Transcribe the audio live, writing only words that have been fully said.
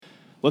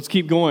Let's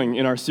keep going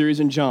in our series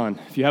in John.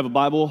 If you have a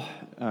Bible,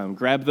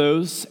 grab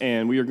those,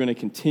 and we are going to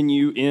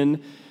continue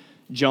in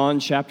John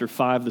chapter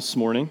 5 this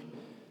morning.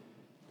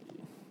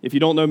 If you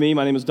don't know me,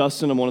 my name is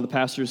Dustin. I'm one of the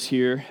pastors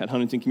here at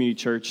Huntington Community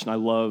Church, and I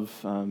love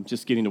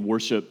just getting to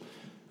worship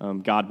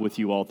God with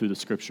you all through the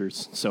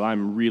Scriptures. So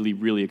I'm really,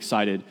 really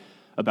excited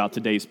about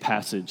today's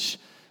passage.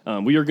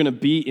 We're going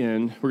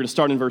to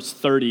start in verse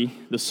 30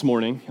 this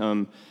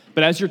morning.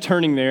 But as you're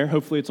turning there,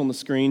 hopefully it's on the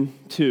screen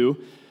too,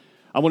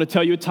 I want to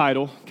tell you a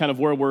title, kind of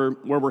where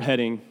we're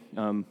heading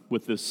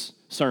with this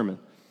sermon.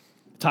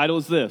 The title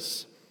is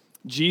this: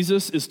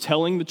 Jesus is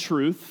telling the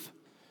truth,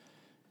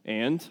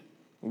 and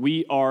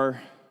we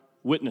are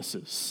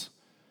witnesses.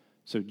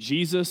 So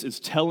Jesus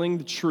is telling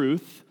the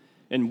truth,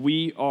 and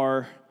we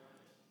are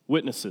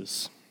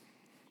witnesses.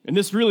 And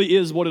this really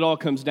is what it all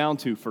comes down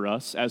to for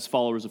us as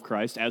followers of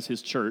Christ, as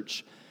His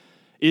church.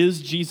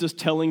 Is Jesus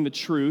telling the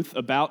truth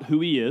about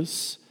who He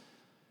is,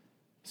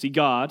 see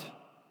God,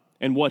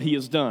 and what He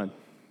has done?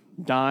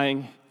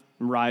 Dying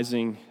and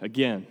rising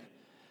again.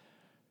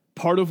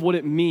 Part of what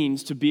it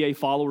means to be a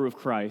follower of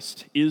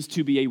Christ is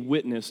to be a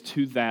witness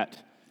to that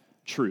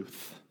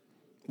truth.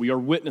 We are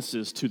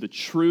witnesses to the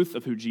truth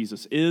of who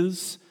Jesus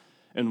is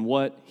and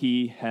what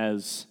He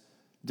has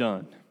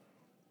done.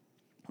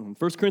 1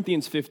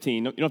 Corinthians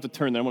 15, you don't have to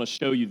turn there, I want to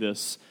show you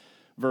this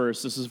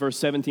verse. This is verse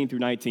 17 through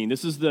 19.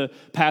 This is the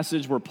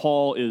passage where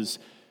Paul is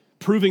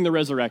proving the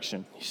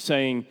resurrection. He's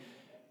saying,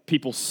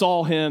 people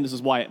saw Him, this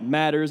is why it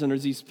matters, and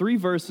there's these three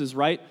verses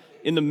right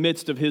in the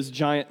midst of his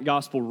giant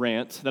gospel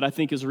rant that I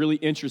think is really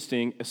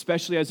interesting,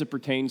 especially as it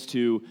pertains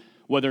to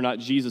whether or not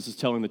Jesus is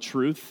telling the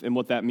truth and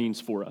what that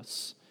means for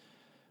us.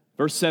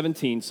 Verse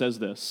 17 says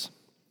this: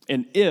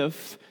 "And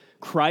if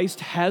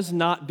Christ has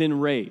not been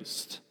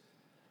raised,"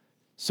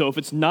 so if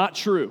it's not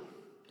true,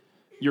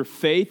 your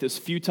faith is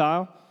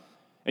futile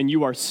and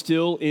you are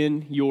still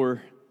in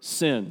your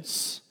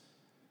sins.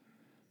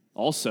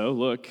 Also,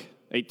 look,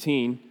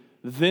 18,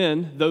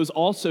 "Then those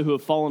also who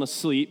have fallen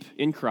asleep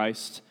in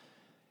Christ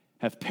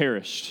have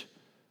perished."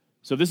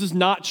 So this is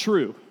not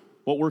true,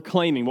 what we're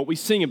claiming, what we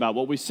sing about,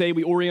 what we say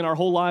we orient our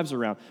whole lives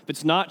around. If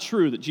it's not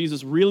true that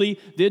Jesus really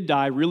did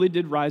die, really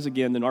did rise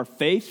again, then our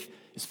faith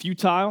is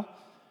futile,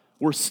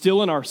 we're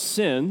still in our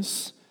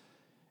sins,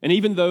 and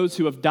even those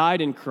who have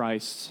died in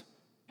Christ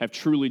have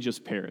truly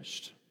just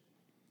perished.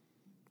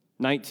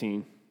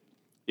 19,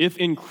 "If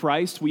in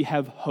Christ we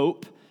have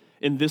hope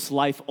in this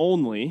life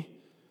only,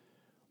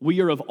 we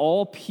are of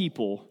all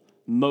people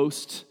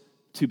most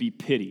to be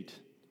pitied."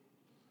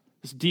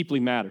 This deeply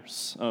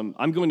matters.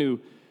 I'm going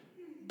to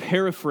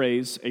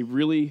paraphrase a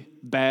really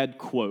bad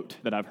quote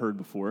that I've heard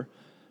before.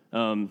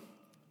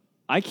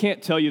 I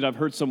can't tell you that I've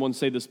heard someone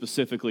say this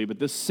specifically, but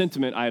this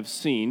sentiment I have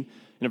seen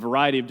in a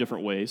variety of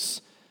different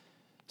ways.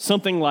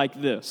 Something like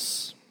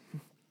this: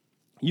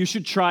 "You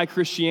should try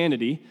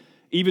Christianity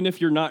even if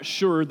you're not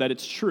sure that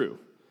it's true.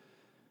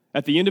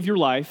 At the end of your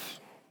life,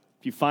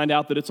 if you find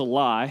out that it's a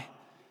lie,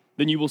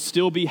 then you will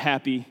still be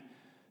happy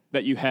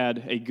that you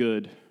had a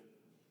good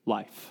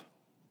life."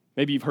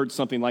 Maybe you've heard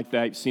something like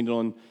that. You've seen it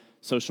on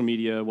social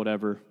media,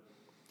 whatever.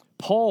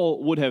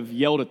 Paul would have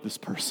yelled at this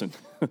person.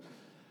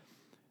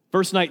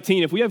 Verse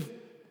 19, if we have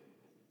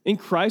in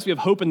Christ, we have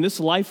hope in this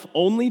life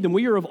only, then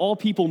we are of all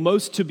people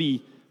most to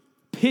be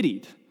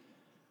pitied.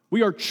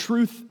 We are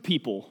truth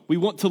people. We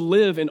want to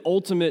live in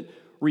ultimate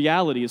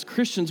reality. As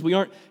Christians, we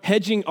aren't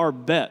hedging our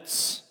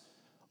bets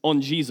on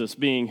Jesus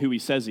being who He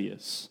says He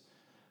is.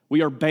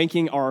 We are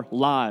banking our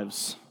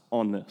lives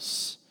on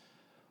this.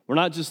 We're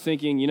not just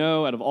thinking,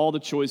 out of all the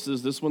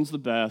choices, this one's the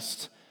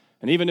best,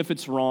 and even if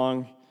it's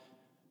wrong,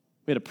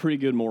 we had a pretty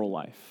good moral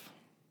life.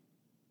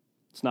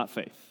 It's not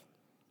faith.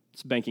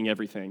 It's banking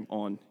everything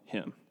on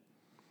Him.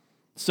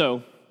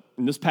 So,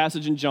 in this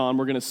passage in John,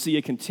 we're going to see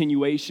a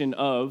continuation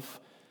of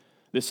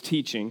this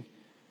teaching.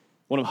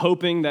 What I'm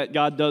hoping that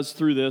God does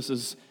through this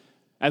is,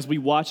 as we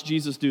watch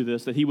Jesus do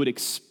this, that He would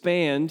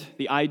expand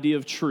the idea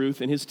of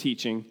truth in His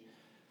teaching,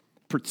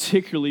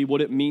 particularly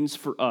what it means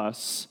for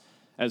us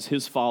as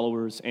His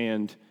followers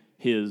and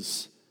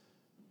His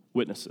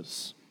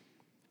witnesses.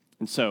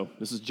 And so,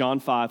 this is John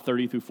 5,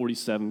 30 through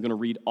 47. I'm going to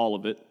read all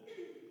of it,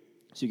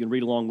 so you can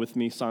read along with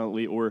me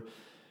silently or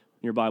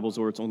in your Bibles,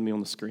 or it's only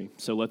on the screen.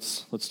 So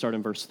let's start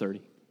in verse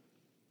 30.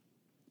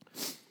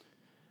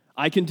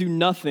 "I can do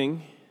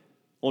nothing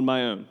on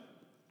my own.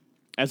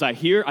 As I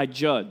hear, I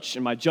judge,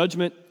 and my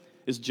judgment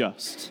is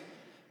just,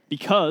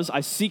 because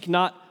I seek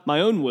not my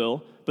own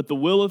will, but the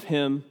will of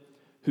Him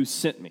who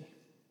sent me.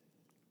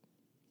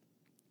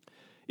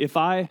 If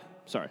I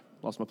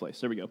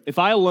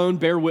alone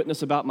bear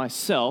witness about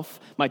myself,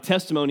 my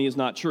testimony is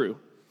not true.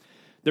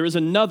 There is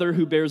another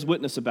who bears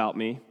witness about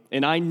me,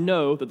 and I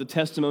know that the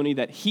testimony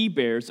that he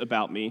bears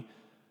about me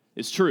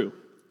is true.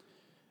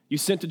 You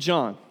sent to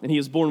John, and he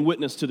has borne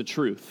witness to the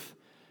truth.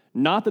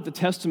 Not that the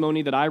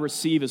testimony that I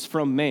receive is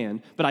from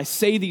man, but I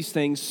say these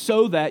things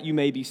so that you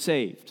may be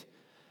saved.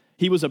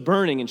 He was a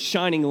burning and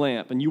shining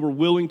lamp, and you were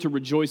willing to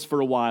rejoice for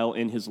a while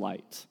in his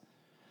light.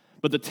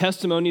 But the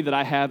testimony that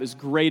I have is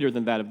greater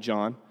than that of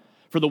John.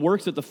 For the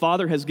works that the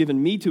Father has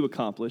given me to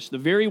accomplish, the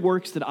very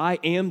works that I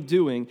am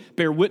doing,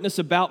 bear witness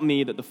about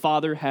me that the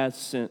Father has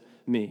sent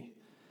me.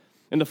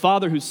 And the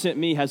Father who sent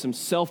me has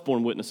himself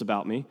borne witness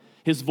about me.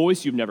 His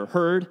voice you've never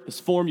heard, his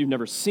form you've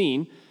never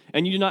seen,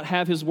 and you do not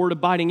have his word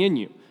abiding in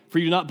you, for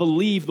you do not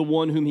believe the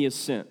one whom he has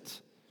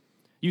sent.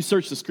 You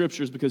search the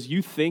Scriptures because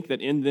you think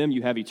that in them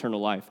you have eternal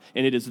life,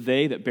 and it is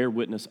they that bear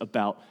witness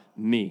about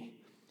me.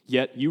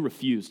 Yet you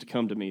refuse to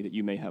come to me that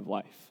you may have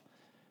life.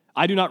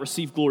 I do not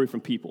receive glory from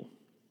people,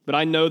 but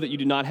I know that you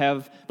do not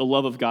have the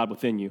love of God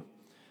within you.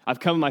 I've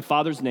come in my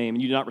Father's name,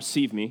 and you do not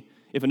receive me.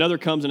 If another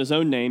comes in his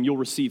own name, you'll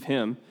receive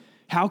him.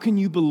 How can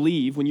you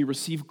believe when you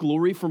receive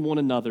glory from one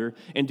another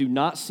and do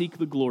not seek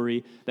the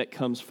glory that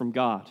comes from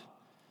God?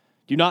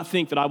 Do not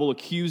think that I will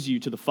accuse you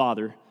to the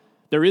Father.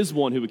 There is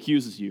one who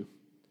accuses you,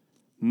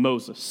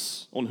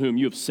 Moses, on whom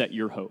you have set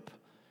your hope.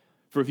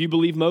 For if you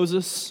believe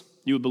Moses,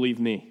 you would believe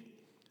me,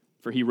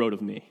 for he wrote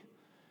of me.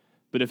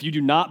 But if you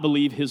do not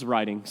believe his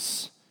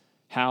writings,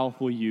 how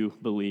will you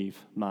believe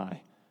my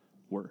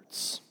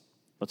words?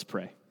 Let's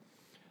pray.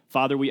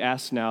 Father, we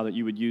ask now that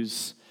you would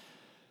use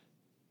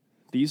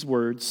these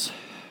words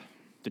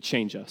to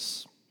change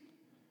us.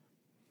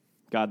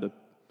 God, the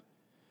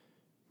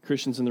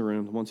Christians in the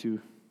room, the ones who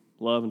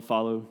love and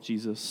follow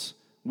Jesus,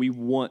 we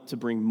want to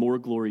bring more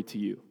glory to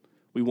you.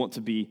 We want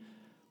to be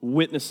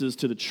witnesses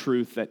to the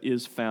truth that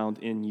is found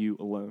in you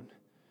alone.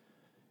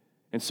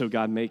 And so,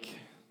 God, make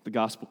the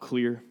gospel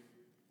clear.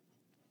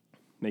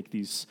 Make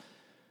these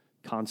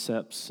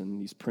concepts and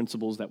these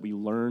principles that we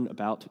learn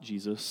about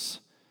Jesus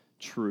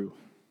true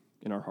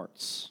in our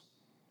hearts.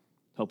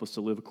 Help us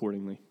to live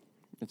accordingly.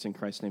 It's in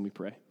Christ's name we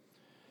pray.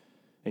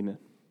 Amen.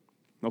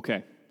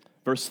 Okay,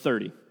 verse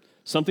 30.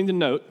 Something to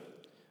note,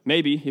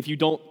 maybe if you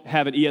don't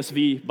have an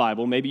ESV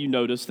Bible, maybe you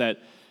notice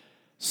that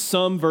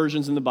some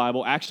versions in the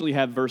Bible actually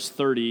have verse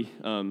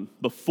 30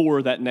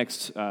 before that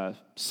next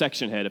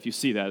section head, if you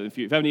see that. If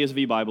you have an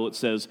ESV Bible, it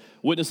says,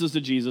 witnesses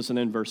to Jesus, and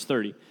then verse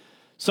 30.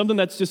 Something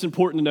that's just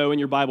important to know in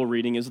your Bible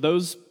reading is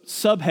those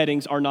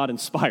subheadings are not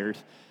inspired.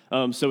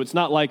 So it's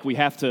not like we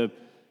have to,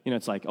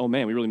 it's like, oh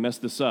man, we really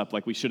messed this up.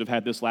 Like we should have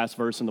had this last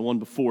verse and the one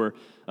before.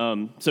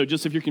 So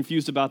just if you're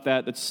confused about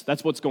that,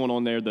 that's what's going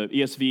on there. The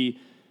ESV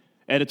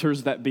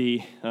editors that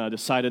be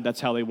decided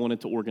that's how they wanted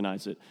to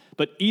organize it.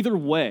 But either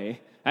way,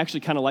 I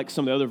actually kind of like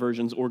some of the other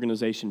versions'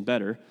 organization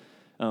better.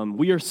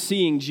 We are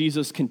seeing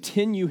Jesus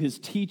continue his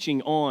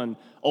teaching on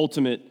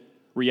ultimate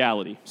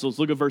reality. So let's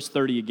look at verse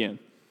 30 again.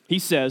 He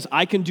says,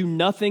 I can do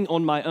nothing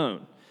on my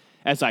own.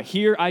 As I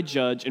hear, I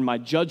judge, and my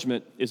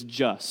judgment is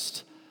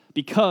just,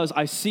 because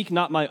I seek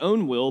not my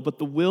own will, but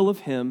the will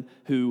of him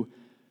who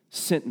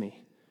sent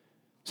me.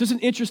 So it's an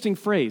interesting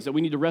phrase that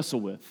we need to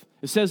wrestle with.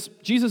 It says,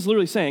 Jesus is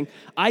literally saying,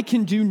 I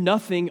can do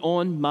nothing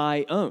on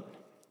my own.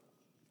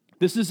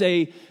 This is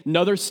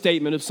another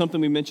statement of something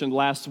we mentioned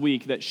last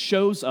week that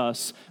shows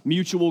us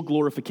mutual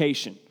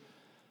glorification.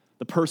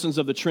 The persons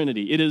of the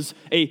Trinity. It is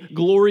a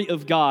glory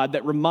of God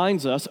that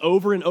reminds us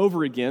over and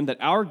over again that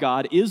our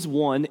God is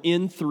one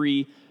in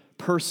three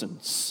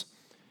persons.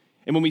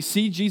 And when we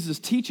see Jesus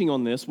teaching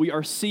on this, we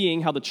are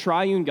seeing how the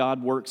triune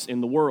God works in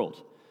the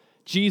world.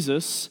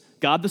 Jesus,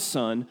 God the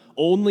Son,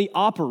 only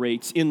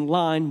operates in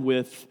line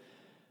with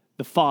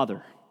the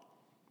Father.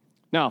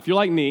 Now, if you're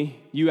like me,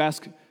 you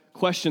ask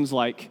questions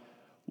like,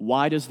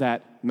 why does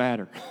that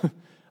matter?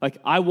 Like,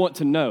 I want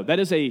to know.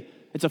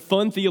 It's a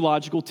fun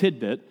theological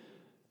tidbit.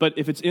 But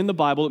if it's in the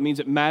Bible, it means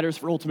it matters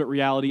for ultimate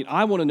reality, and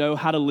I want to know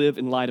how to live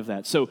in light of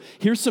that. So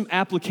here's some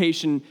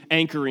application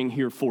anchoring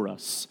here for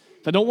us.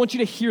 So I don't want you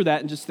to hear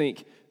that and just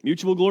think,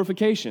 mutual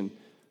glorification,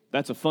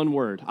 that's a fun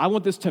word. I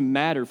want this to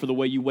matter for the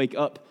way you wake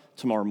up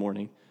tomorrow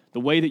morning, the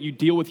way that you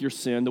deal with your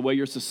sin, the way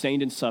you're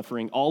sustained in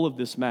suffering. All of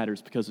this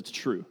matters because it's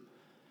true.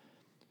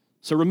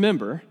 So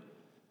remember,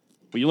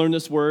 when you learn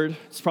this word,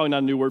 it's probably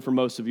not a new word for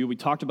most of you. We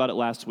talked about it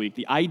last week,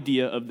 the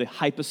idea of the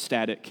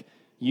hypostatic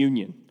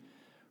union.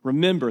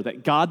 Remember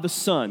that God the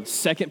Son,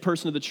 second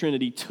person of the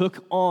Trinity,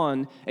 took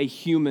on a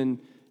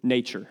human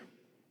nature.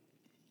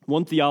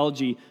 One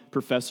theology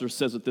professor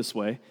says it this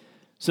way,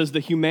 says the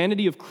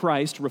humanity of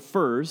Christ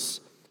refers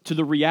to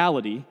the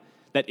reality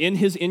that in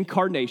his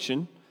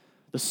incarnation,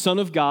 the Son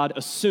of God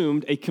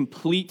assumed a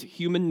complete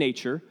human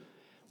nature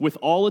with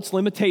all its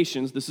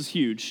limitations, this is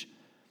huge,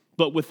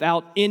 but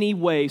without any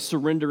way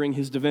surrendering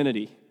his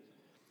divinity,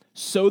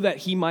 so that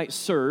he might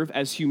serve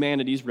as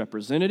humanity's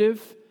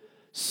representative,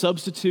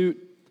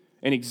 substitute,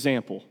 an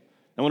example.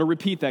 I want to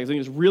repeat that because I think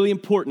it's really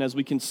important as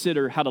we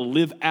consider how to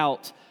live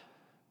out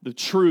the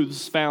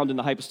truths found in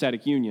the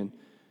hypostatic union.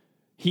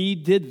 He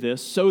did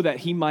this so that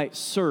he might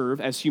serve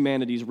as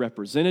humanity's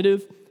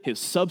representative, his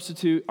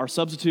substitute, our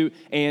substitute,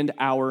 and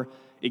our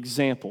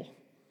example.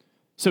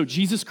 So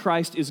Jesus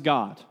Christ is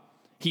God.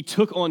 He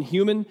took on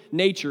human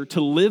nature to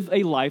live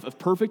a life of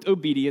perfect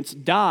obedience,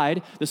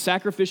 died the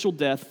sacrificial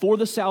death for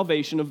the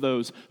salvation of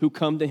those who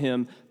come to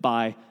him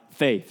by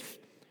faith.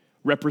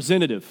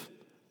 Representative.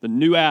 The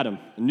new Adam,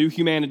 the new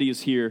humanity is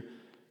here.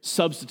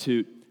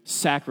 Substitute,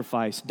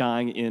 sacrifice,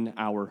 dying in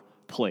our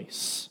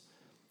place.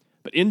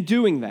 But in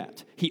doing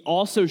that, he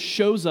also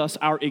shows us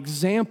our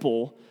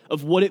example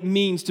of what it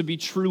means to be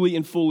truly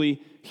and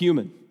fully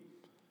human.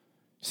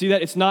 See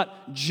that? It's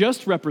not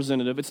just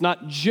representative, it's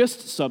not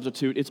just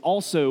substitute, it's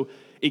also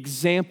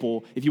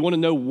example. If you want to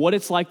know what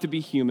it's like to be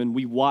human,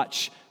 we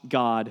watch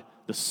God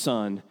the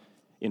Son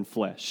in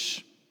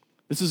flesh.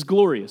 This is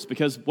glorious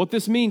because what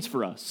this means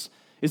for us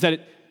is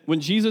that when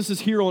Jesus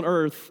is here on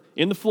earth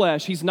in the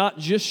flesh, he's not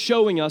just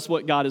showing us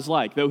what God is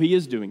like, though he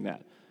is doing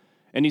that.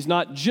 And he's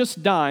not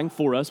just dying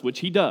for us, which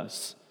he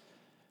does.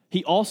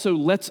 He also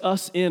lets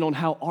us in on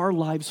how our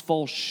lives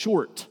fall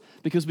short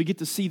because we get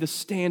to see the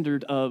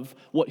standard of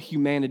what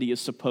humanity is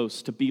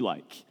supposed to be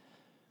like.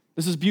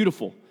 This is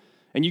beautiful.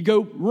 And you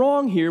go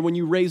wrong here when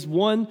you raise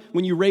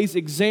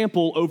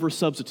example over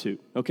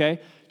substitute, okay?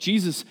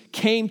 Jesus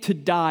came to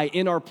die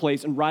in our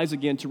place and rise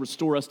again to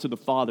restore us to the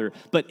Father,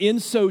 but in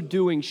so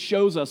doing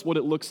shows us what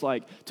it looks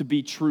like to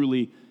be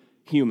truly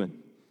human.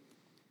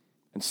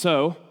 And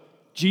so,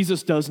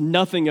 Jesus does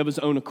nothing of his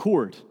own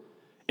accord,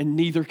 and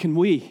neither can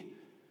we.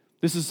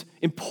 This is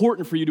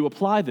important for you to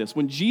apply this.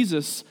 When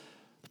Jesus,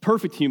 the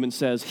perfect human,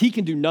 says he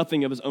can do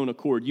nothing of his own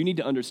accord, you need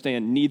to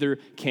understand neither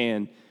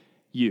can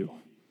you.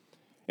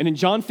 And in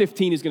John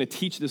 15, he's going to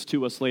teach this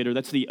to us later.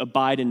 That's the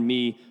abide in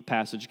me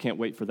passage. Can't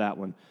wait for that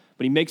one.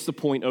 But he makes the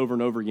point over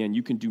and over again,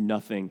 you can do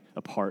nothing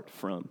apart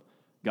from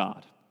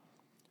God.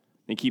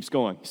 And he keeps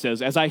going. He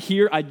says, as I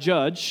hear, I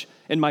judge,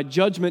 and my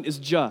judgment is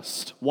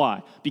just.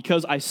 Why?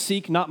 Because I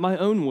seek not my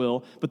own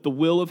will, but the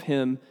will of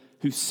him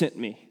who sent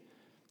me.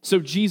 So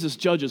Jesus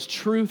judges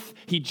truth,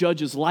 he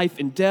judges life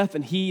and death,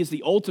 and he is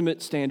the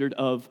ultimate standard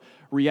of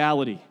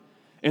reality.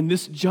 And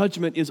this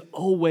judgment is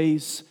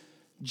always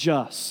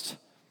just.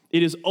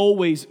 It is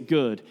always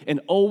good and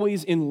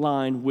always in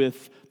line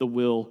with the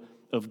will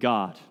of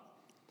God.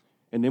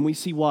 And then we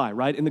see why,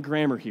 right in the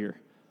grammar here.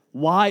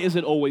 Why is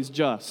it always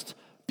just?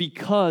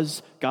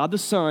 Because God the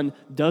Son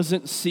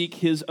doesn't seek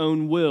his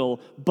own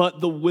will, but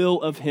the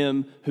will of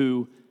him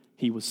who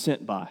he was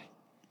sent by.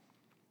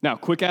 Now,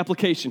 quick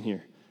application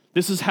here.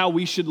 This is how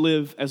we should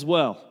live as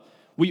well.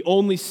 We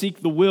only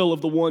seek the will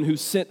of the one who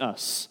sent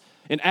us.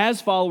 And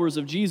as followers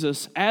of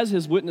Jesus, as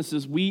his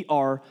witnesses, we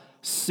are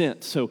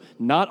sent. So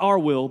not our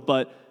will,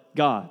 but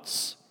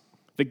God's.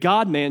 The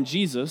God-man,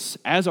 Jesus,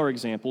 as our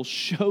example,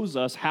 shows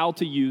us how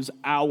to use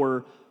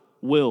our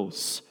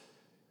wills.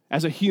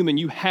 As a human,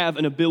 you have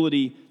an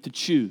ability to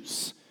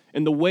choose.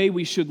 And the way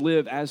we should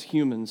live as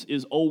humans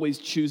is always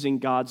choosing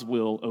God's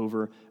will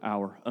over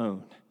our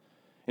own.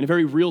 In a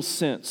very real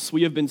sense,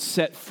 we have been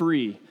set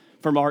free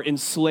from our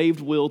enslaved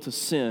will to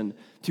sin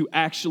to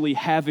actually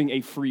having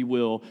a free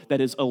will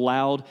that is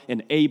allowed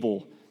and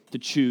able to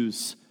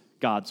choose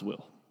God's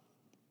will.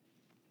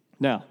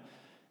 Now,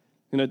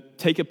 I'm going to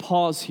take a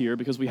pause here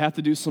because we have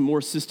to do some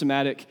more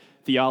systematic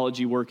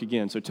theology work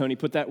again. So Tony,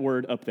 put that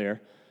word up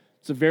there.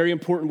 It's a very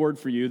important word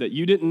for you that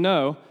you didn't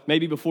know,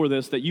 maybe before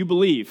this, that you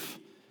believe.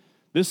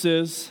 This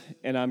is,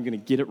 and I'm going to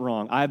get it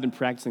wrong. I've been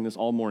practicing this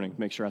all morning.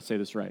 Make sure I say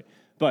this right.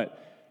 But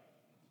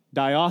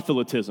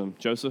diotheletism.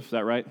 Joseph, is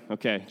that right?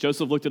 Okay.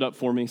 Joseph looked it up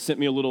for me, sent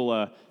me a little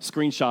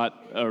screenshot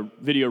or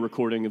video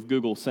recording of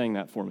Google saying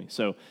that for me.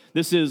 So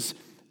this is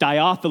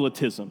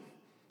diotheletism.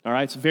 All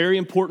right? It's a very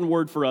important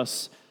word for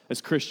us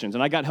as Christians.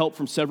 And I got help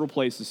from several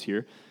places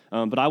here.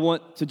 But I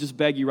want to just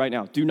beg you right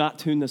now, do not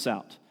tune this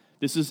out.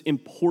 This is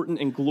important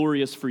and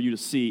glorious for you to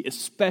see,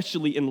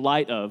 especially in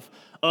light of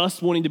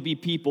us wanting to be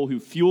people who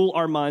fuel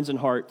our minds and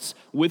hearts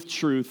with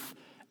truth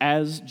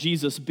as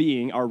Jesus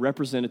being our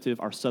representative,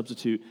 our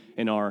substitute,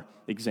 and our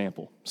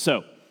example.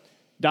 So,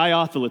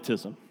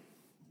 diotheletism.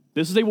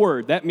 This is a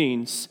word that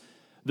means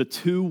the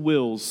two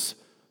wills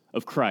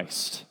of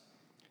Christ.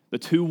 The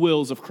two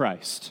wills of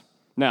Christ.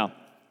 Now,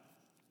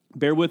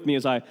 bear with me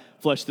as I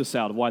flesh this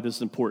out of why this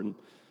is important.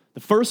 The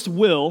first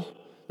will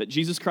that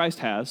Jesus Christ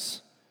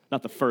has,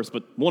 not the first,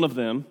 but one of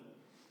them,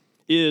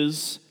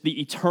 is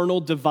the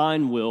eternal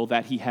divine will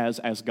that he has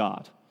as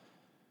God.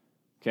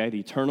 Okay, the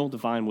eternal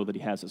divine will that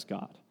he has as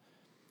God.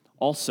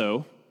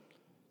 Also,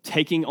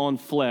 taking on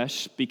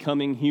flesh,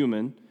 becoming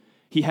human,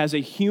 he has a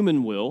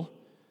human will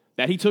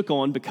that he took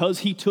on because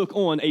he took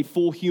on a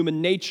full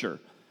human nature.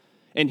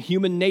 And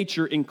human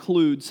nature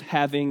includes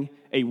having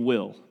a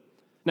will.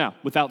 Now,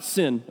 without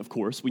sin, of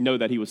course, we know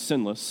that he was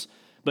sinless,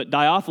 but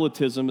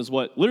diotheletism is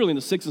what, literally in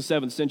the 6th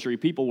and 7th century,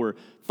 people were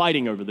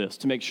fighting over this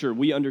to make sure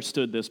we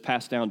understood this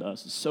passed down to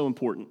us. It's so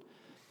important.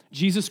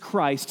 Jesus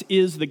Christ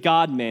is the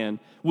God-man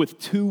with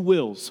two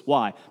wills.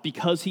 Why?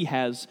 Because he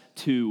has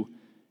two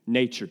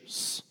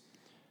natures.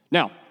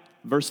 Now,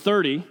 verse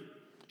 30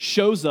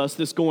 shows us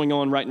this going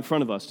on right in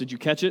front of us. Did you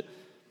catch it?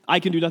 I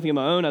can do nothing of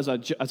my own. As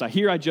I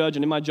hear, I judge,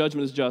 and in my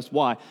judgment is just.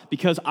 Why?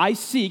 Because I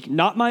seek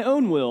not my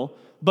own will,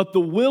 but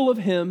the will of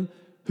him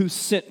who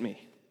sent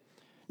me.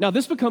 Now,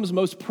 this becomes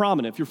most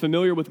prominent, if you're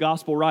familiar with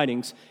gospel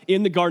writings,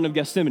 in the Garden of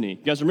Gethsemane. You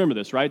guys remember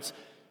this, right? It's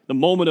the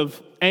moment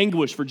of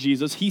anguish for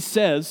Jesus. He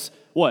says,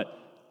 what?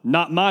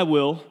 Not my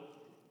will,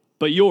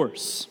 but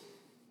yours.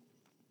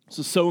 This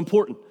is so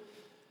important.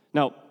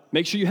 Now,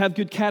 make sure you have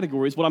good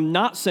categories. What I'm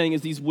not saying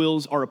is these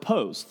wills are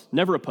opposed.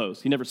 Never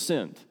opposed. He never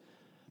sinned.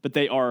 but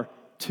they are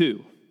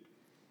two.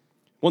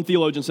 One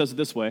theologian says it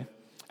this way: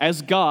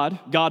 as God,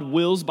 God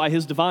wills by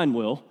his divine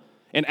will,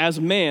 and as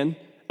man,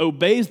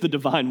 obeys the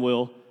divine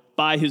will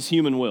by his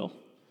human will.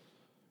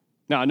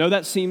 Now, I know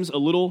that seems a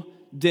little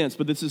dense,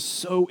 but this is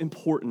so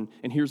important,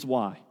 and here's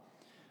why.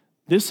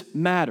 This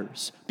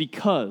matters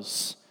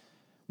because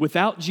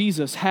without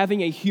Jesus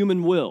having a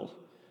human will,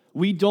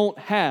 we don't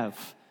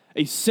have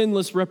a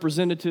sinless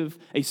representative,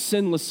 a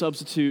sinless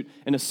substitute,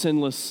 and a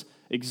sinless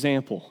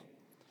example.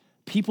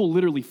 People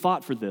literally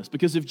fought for this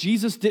because if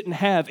Jesus didn't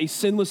have a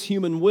sinless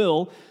human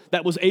will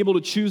that was able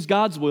to choose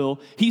God's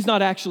will, he's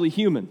not actually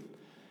human.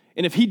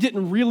 And if he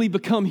didn't really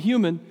become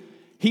human,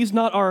 he's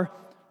not our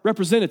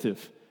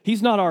representative.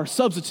 He's not our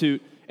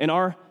substitute, and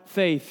our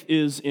faith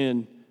is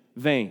in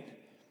vain.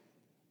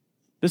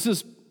 This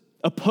is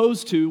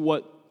opposed to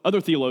what other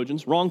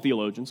theologians, wrong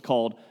theologians,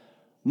 called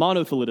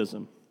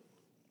monothelitism,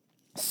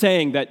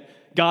 saying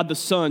that God the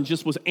Son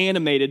just was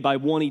animated by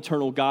one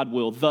eternal God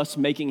will, thus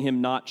making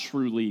him not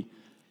truly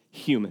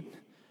human.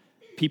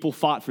 People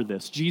fought for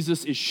this.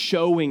 Jesus is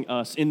showing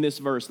us in this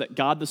verse that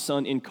God the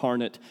Son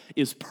incarnate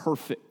is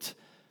perfect.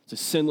 He's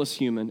a sinless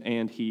human,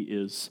 and he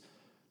is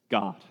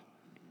God.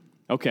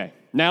 Okay,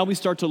 now we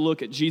start to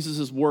look at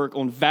Jesus' work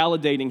on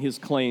validating his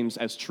claims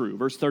as true.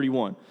 Verse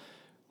 31.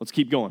 Let's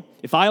keep going.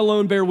 If I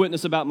alone bear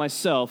witness about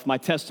myself, my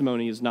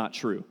testimony is not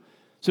true.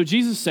 So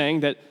Jesus is saying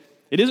that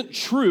it isn't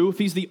true if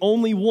he's the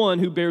only one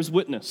who bears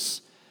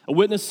witness. A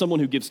witness, someone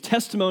who gives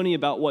testimony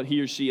about what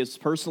he or she has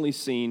personally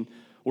seen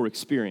or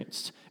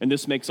experienced. And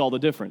this makes all the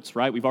difference,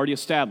 right? We've already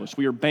established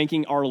we are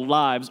banking our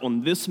lives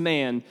on this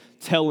man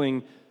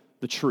telling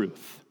the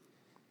truth.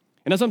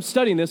 And as I'm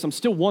studying this, I'm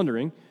still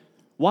wondering,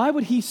 why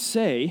would he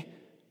say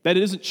that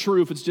it isn't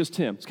true if it's just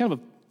him? It's kind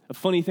of a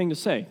funny thing to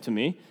say to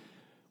me.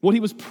 What he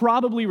was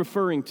probably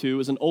referring to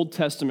is an Old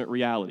Testament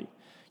reality.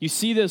 You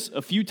see this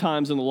a few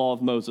times in the law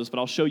of Moses, but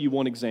I'll show you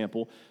one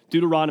example.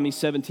 Deuteronomy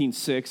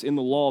 17:6 in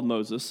the law of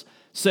Moses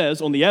says,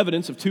 on the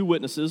evidence of 2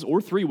 witnesses or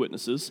 3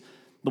 witnesses,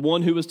 the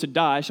one who is to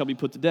die shall be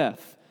put to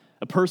death.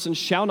 A person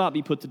shall not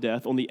be put to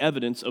death on the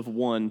evidence of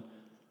one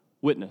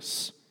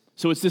witness.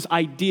 So it's this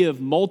idea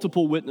of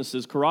multiple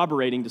witnesses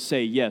corroborating to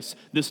say, yes,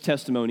 this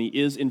testimony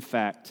is in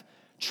fact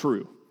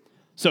true.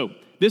 So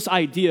this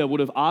idea would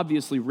have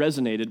obviously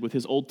resonated with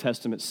his Old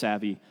Testament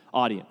savvy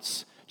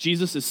audience.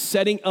 Jesus is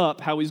setting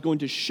up how he's going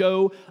to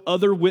show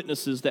other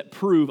witnesses that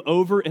prove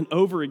over and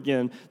over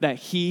again that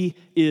he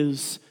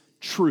is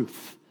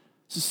truth.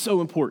 This is so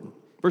important.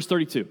 Verse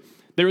 32,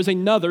 there is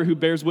another who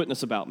bears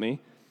witness about me,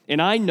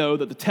 and I know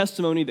that the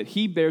testimony that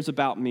he bears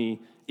about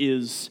me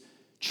is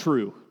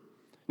true.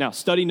 Now,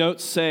 study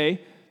notes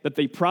say that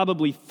they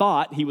probably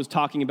thought he was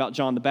talking about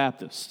John the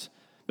Baptist,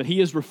 but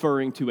he is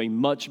referring to a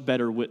much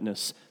better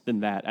witness than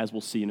that, as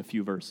we'll see in a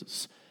few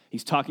verses.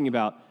 He's talking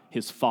about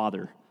his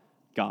Father,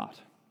 God.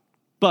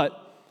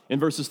 But in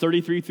verses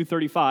 33 through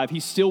 35, he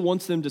still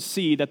wants them to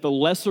see that the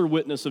lesser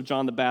witness of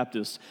John the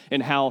Baptist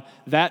and how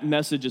that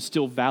message is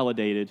still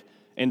validated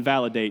and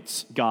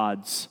validates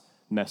God's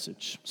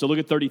message. So look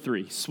at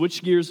 33.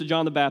 Switch gears to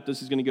John the Baptist.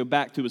 He's going to go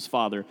back to his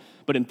father.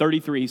 But in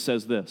 33, he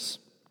says this: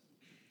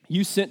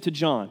 you sent to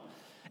John,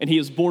 and he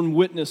has borne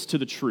witness to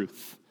the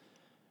truth.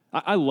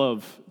 I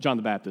love John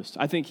the Baptist.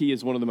 I think he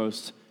is one of the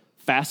most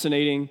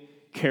fascinating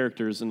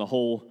characters in the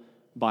whole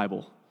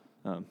Bible.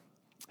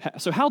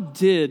 So how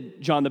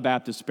did John the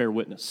Baptist bear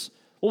witness?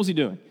 What was he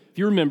doing? If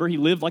you remember, he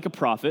lived like a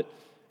prophet.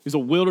 He was a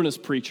wilderness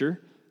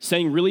preacher,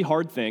 saying really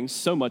hard things,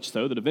 so much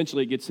so that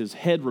eventually it gets his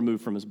head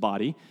removed from his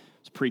body.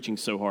 He's preaching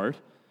so hard.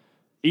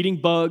 Eating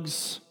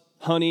bugs,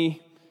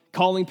 honey,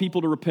 calling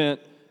people to repent,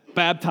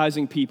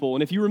 baptizing people.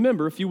 And if you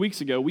remember, a few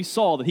weeks ago, we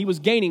saw that he was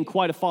gaining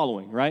quite a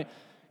following, right?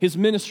 His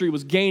ministry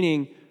was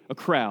gaining a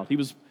crowd.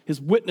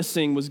 His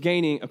witnessing was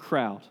gaining a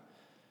crowd.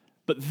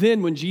 But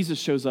then when Jesus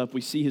shows up,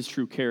 we see his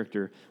true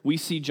character. We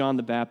see John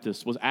the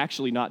Baptist was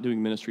actually not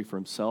doing ministry for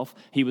himself.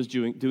 He was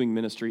doing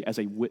ministry as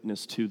a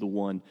witness to the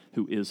one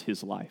who is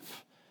his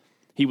life.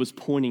 He was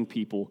pointing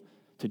people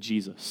to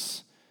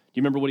Jesus. Do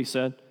you remember what he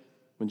said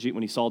when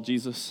he saw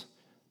Jesus?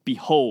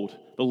 Behold,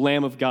 the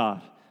Lamb of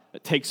God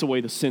that takes away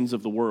the sins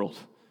of the world.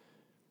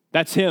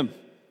 That's him.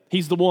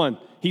 He's the one.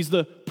 He's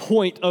the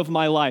point of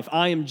my life.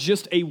 I am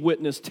just a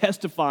witness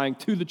testifying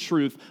to the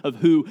truth of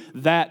who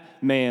that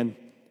man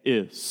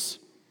is.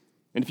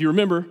 And if you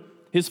remember,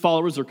 his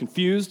followers are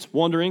confused,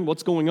 wondering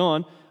what's going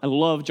on. I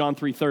love John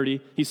 3:30.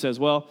 He says,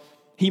 well,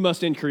 he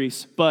must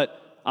increase,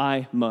 but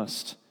I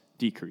must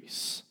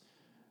decrease.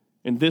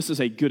 And this is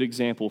a good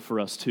example for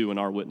us too in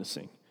our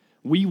witnessing.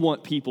 We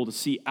want people to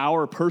see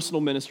our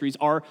personal ministries,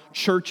 our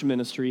church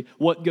ministry,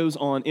 what goes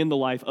on in the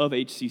life of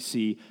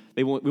HCC.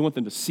 We want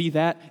them to see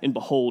that and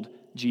behold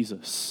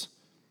Jesus.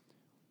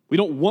 We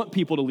don't want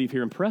people to leave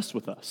here impressed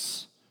with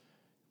us.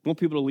 We want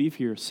people to leave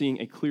here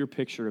seeing a clear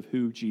picture of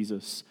who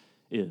Jesus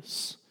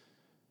is.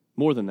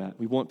 More than that,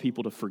 we want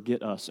people to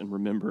forget us and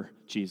remember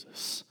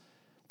Jesus.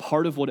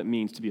 Part of what it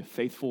means to be a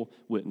faithful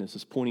witness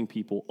is pointing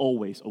people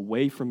always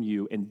away from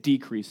you and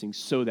decreasing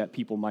so that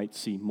people might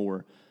see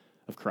more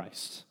of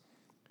Christ.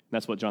 And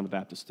that's what John the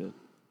Baptist did.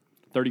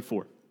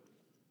 34.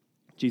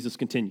 Jesus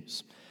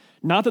continues,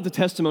 "Not that the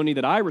testimony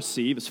that I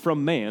receive is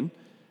from man,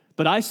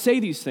 but I say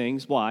these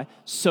things," why?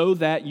 "So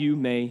that you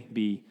may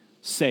be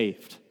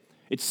saved."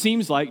 It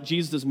seems like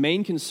Jesus'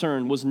 main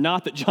concern was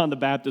not that John the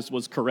Baptist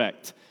was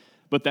correct,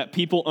 but that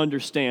people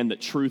understand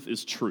that truth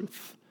is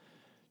truth.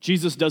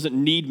 Jesus doesn't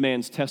need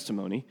man's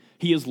testimony.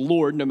 He is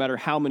Lord no matter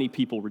how many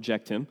people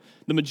reject him.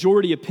 The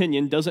majority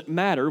opinion doesn't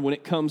matter when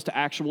it comes to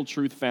actual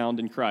truth found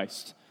in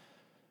Christ.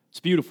 It's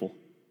beautiful.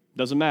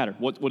 Doesn't matter.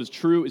 What is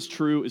true is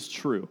true is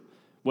true,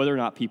 whether or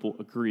not people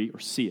agree or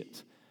see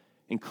it.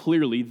 And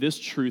clearly, this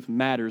truth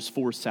matters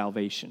for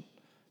salvation.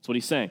 That's what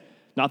he's saying.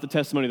 Not the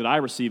testimony that I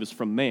receive is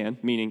from man,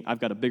 meaning I've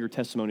got a bigger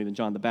testimony than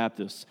John the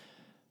Baptist,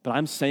 but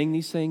I'm saying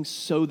these things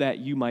so that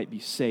you might be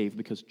saved,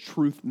 because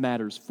truth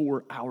matters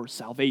for our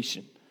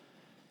salvation.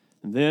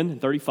 And then in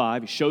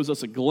 35, he shows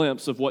us a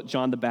glimpse of what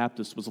John the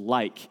Baptist was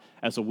like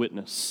as a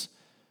witness.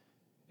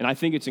 And I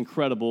think it's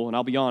incredible, and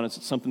I'll be honest,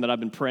 it's something that I've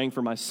been praying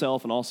for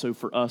myself and also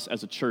for us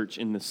as a church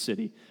in this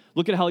city.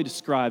 Look at how he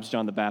describes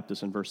John the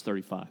Baptist in verse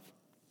 35.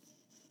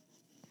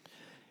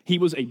 "He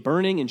was a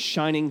burning and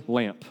shining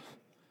lamp,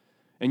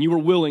 and you were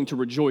willing to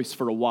rejoice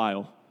for a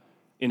while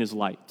in his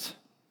light."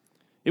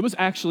 It was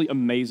actually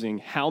amazing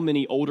how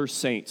many older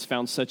saints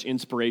found such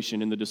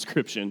inspiration in the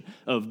description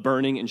of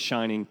burning and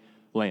shining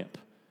lamp.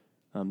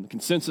 The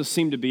consensus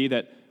seemed to be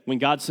that when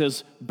God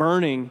says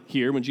burning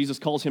here, when Jesus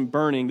calls him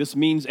burning, this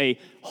means a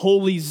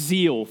holy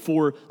zeal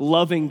for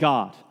loving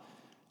God.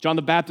 John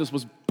the Baptist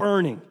was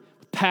burning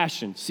with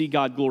passion, see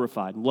God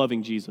glorified,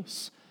 loving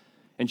Jesus.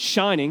 And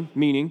shining,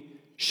 meaning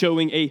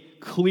showing a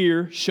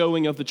clear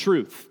showing of the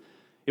truth.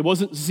 It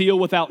wasn't zeal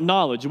without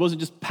knowledge. It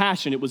wasn't just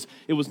passion. It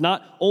was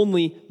not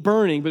only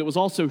burning, but it was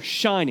also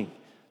shining,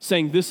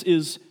 saying this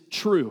is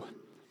true.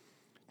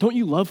 Don't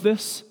you love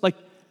this? Like,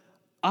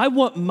 I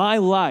want my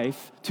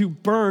life to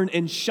burn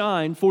and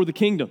shine for the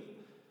kingdom.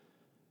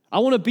 I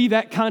want to be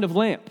that kind of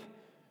lamp.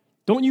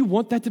 Don't you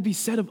want that to be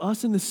said of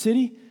us in the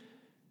city?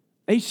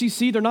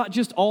 HCC, they're not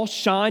just all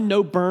shine,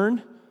 no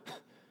burn.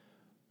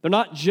 They're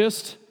not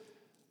just,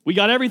 we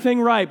got everything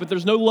right, but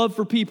there's no love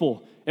for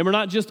people. And we're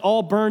not just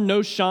all burn,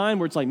 no shine,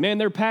 where it's like, man,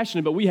 they're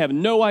passionate, but we have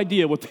no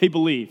idea what they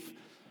believe.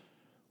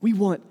 We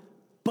want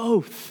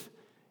both.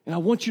 And I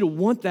want you to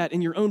want that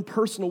in your own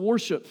personal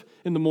worship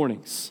in the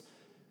mornings.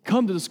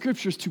 Come to the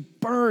scriptures to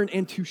burn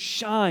and to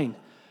shine.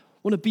 I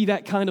want to be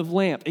that kind of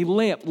lamp, a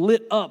lamp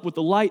lit up with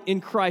the light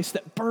in Christ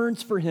that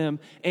burns for him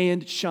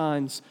and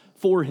shines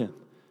for him.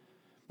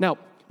 Now,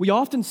 we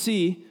often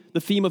see the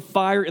theme of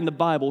fire in the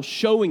Bible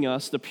showing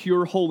us the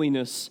pure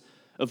holiness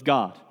of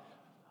God,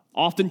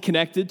 often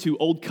connected to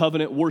Old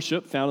Covenant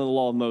worship found in the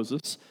law of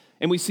Moses.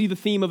 And we see the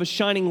theme of a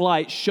shining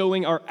light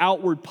showing our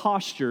outward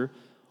posture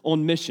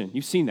on mission.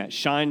 You've seen that.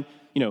 Shine,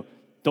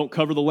 don't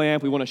cover the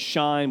lamp. We want to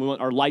shine. We want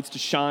our lights to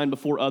shine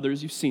before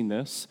others. You've seen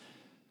this.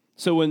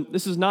 So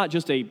this is not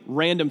just a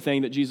random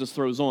thing that Jesus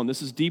throws on.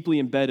 This is deeply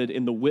embedded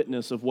in the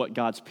witness of what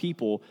God's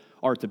people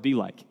are to be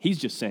like. He's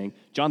just saying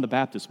John the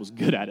Baptist was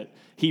good at it.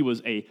 He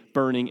was a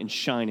burning and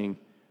shining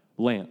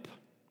lamp.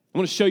 I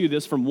want to show you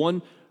this from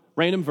one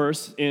random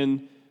verse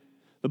in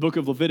the book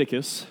of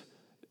Leviticus.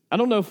 I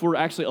don't know if we're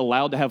actually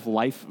allowed to have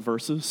life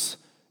verses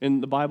in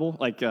the Bible.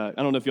 I don't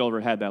know if y'all ever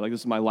had that.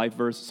 This is my life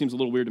verse. It seems a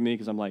little weird to me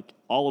because I'm like,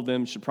 all of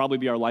them should probably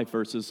be our life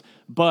verses.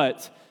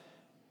 But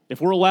if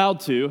we're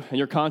allowed to, and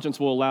your conscience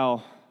will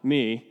allow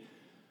me,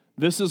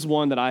 this is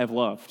one that I have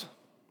loved,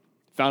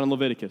 found in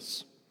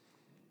Leviticus.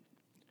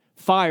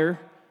 "Fire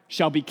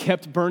shall be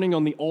kept burning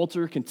on the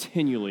altar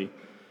continually.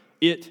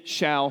 It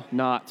shall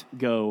not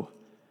go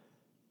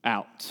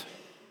out."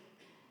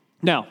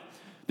 Now,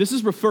 this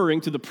is referring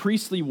to the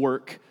priestly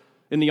work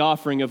in the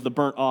offering of the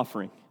burnt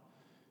offering,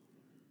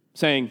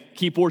 saying,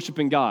 keep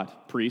worshiping God,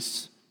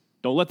 priests.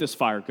 Don't let this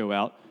fire go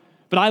out.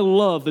 But I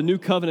love the new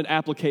covenant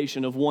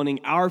application of wanting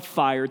our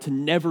fire to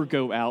never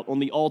go out on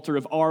the altar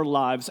of our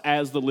lives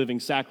as the living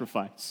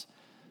sacrifice.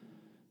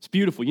 It's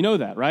beautiful. You know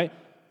that, right?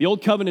 The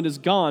old covenant is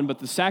gone, but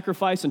the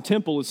sacrifice and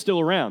temple is still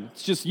around.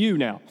 It's just you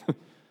now.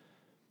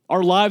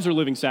 Our lives are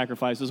living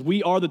sacrifices.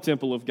 We are the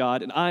temple of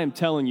God, and I am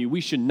telling you,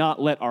 we should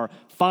not let our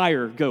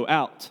fire go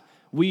out.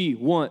 We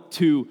want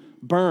to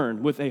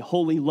burn with a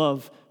holy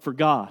love for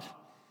God.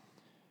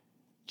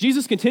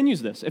 Jesus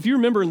continues this. If you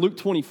remember in Luke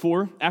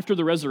 24, after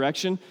the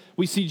resurrection,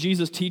 we see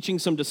Jesus teaching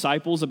some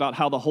disciples about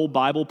how the whole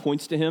Bible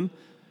points to him.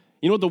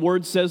 You know what the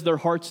word says their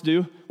hearts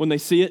do when they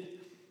see it?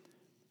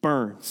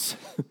 Burns.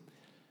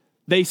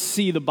 They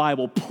see the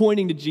Bible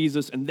pointing to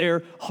Jesus and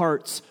their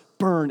hearts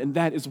burn, and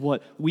that is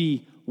what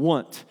we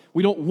want.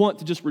 We don't want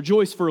to just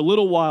rejoice for a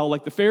little while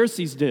like the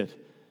Pharisees did.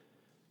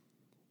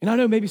 And I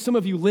know maybe some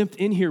of you limped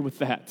in here with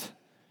that.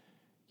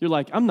 You're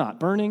like, I'm not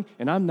burning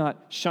and I'm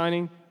not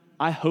shining.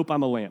 I hope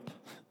I'm a lamp.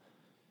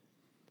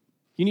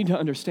 You need to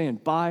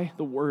understand, by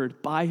the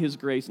word, by his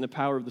grace and the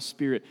power of the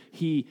Spirit,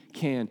 he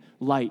can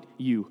light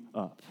you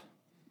up.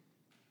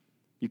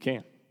 You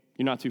can.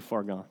 You're not too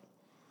far gone.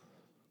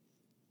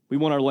 We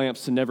want our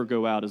lamps to never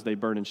go out as they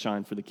burn and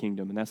shine for the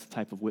kingdom, and that's the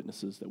type of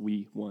witnesses that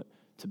we want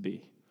to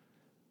be.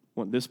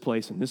 We want this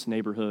place and this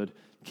neighborhood,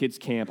 kids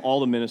camp, all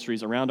the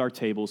ministries around our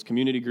tables,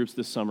 community groups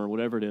this summer,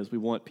 whatever it is. We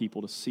want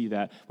people to see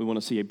that. We want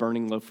to see a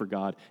burning love for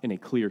God and a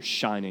clear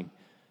shining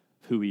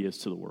of who he is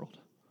to the world.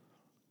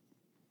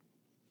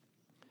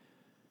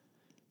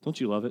 Don't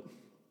you love it?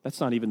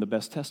 That's not even the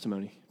best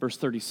testimony. Verse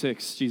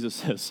 36, Jesus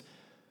says,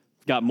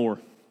 got more.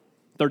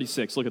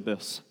 36, look at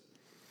this.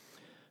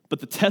 But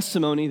the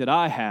testimony that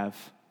I have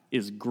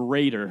is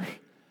greater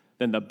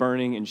than the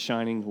burning and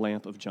shining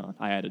lamp of John.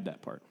 I added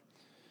that part.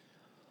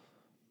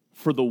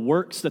 For the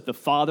works that the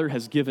Father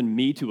has given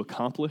me to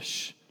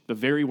accomplish, the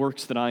very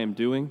works that I am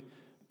doing,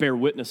 bear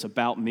witness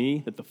about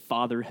me that the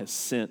Father has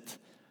sent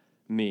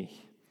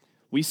me.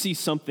 We see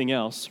something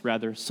else,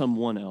 rather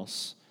someone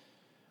else,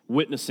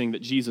 witnessing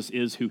that Jesus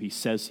is who he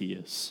says he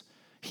is.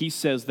 He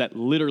says that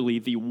literally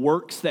the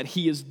works that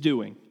he is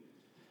doing,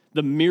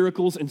 the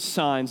miracles and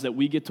signs that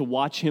we get to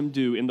watch him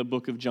do in the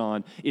book of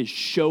John, is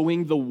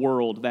showing the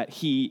world that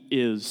he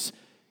is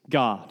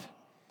God.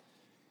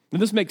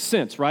 And this makes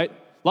sense, right?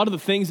 A lot of the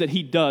things that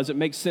he does, it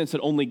makes sense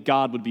that only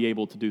God would be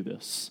able to do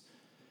this.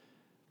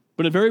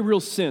 But in a very real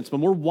sense, when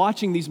we're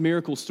watching these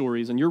miracle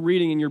stories and you're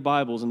reading in your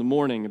Bibles in the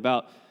morning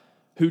about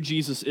who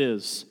Jesus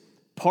is,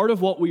 part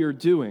of what we are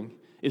doing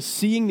is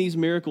seeing these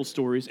miracle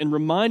stories and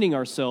reminding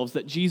ourselves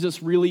that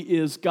Jesus really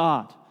is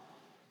God.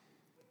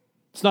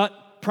 It's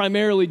not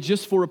primarily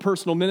just for a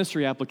personal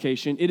ministry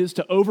application. It is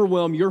to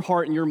overwhelm your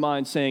heart and your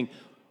mind saying,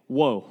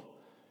 whoa,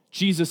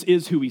 Jesus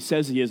is who he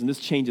says he is, and this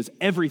changes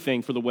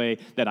everything for the way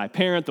that I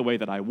parent, the way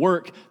that I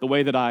work, the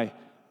way that I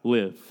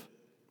live.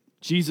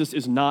 Jesus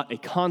is not a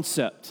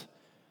concept.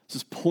 This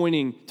is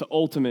pointing to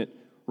ultimate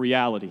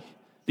reality.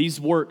 These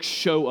works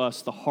show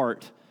us the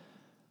heart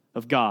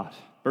of God.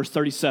 Verse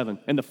 37,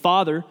 and the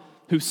Father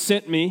who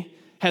sent me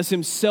has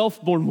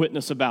himself borne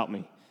witness about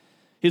me.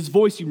 His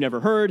voice you've never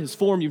heard, his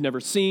form you've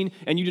never seen,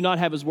 and you do not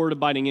have his word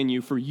abiding in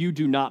you, for you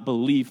do not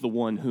believe the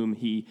one whom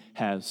he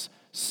has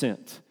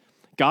sent.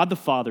 God the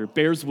Father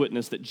bears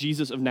witness that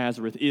Jesus of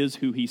Nazareth is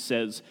who he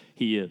says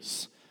he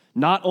is,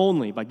 not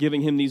only by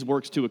giving him these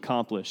works to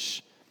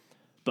accomplish,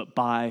 but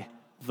by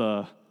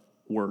the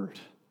word.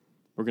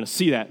 We're going to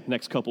see that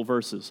next couple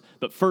verses.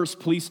 But first,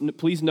 please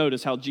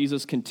notice how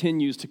Jesus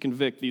continues to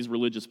convict these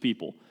religious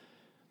people.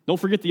 Don't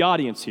forget the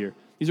audience here.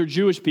 These are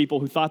Jewish people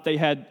who thought they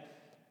had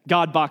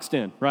God boxed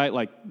in, right?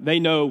 Like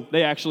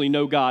they actually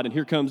know God. And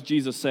here comes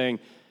Jesus saying,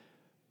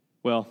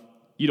 well,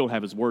 you don't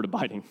have his word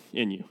abiding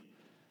in you.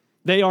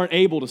 They aren't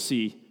able to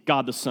see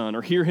God the Son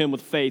or hear him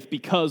with faith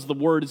because the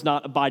word is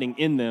not abiding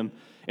in them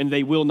and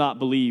they will not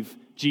believe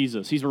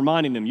Jesus. He's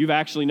reminding them, you've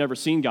actually never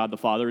seen God the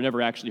Father and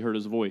never actually heard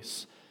his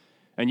voice.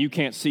 And you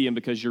can't see him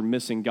because you're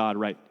missing God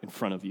right in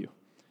front of you.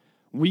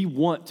 We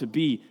want to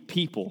be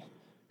people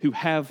who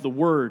have the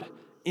word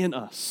in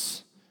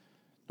us.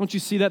 Don't you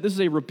see that? This is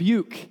a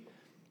rebuke.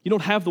 You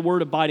don't have the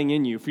word abiding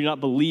in you if you do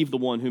not believe the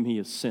one whom he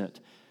has sent.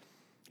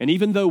 And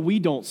even though we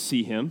don't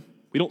see him,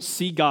 we don't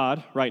see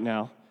God right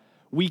now,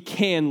 we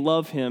can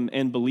love him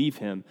and believe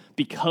him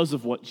because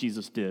of what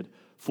Jesus did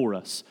for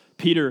us.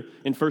 Peter,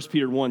 in 1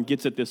 Peter 1,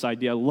 gets at this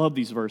idea. I love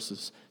these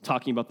verses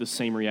talking about this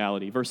same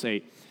reality. Verse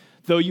 8,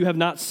 though you have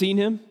not seen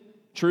him,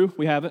 true,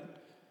 we haven't,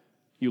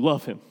 you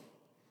love him.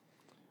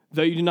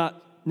 Though you do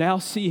not now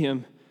see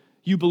him,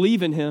 you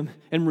believe in him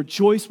and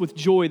rejoice with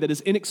joy that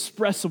is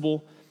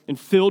inexpressible and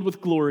filled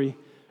with glory,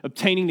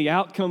 obtaining the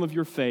outcome of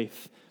your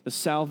faith, the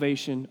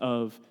salvation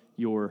of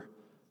your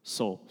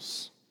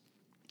souls.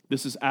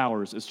 This is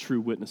ours as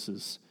true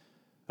witnesses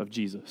of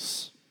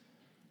Jesus.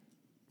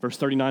 Verse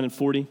 39 and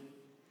 40,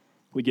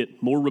 we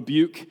get more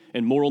rebuke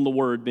and more on the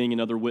word being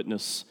another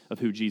witness of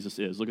who Jesus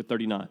is. Look at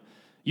 39.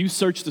 You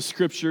search the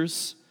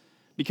scriptures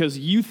because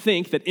you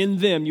think that in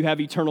them you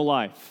have eternal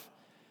life,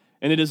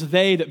 and it is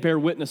they that bear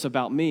witness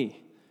about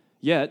me.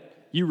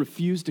 Yet you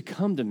refuse to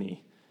come to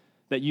me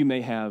that you may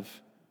have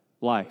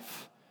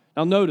life.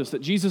 Now notice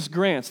that Jesus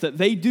grants that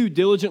they do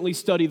diligently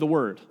study the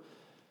word.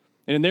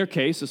 And in their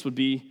case, this would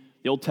be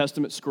the Old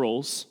Testament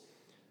scrolls,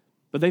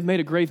 but they've made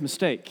a grave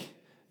mistake.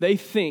 They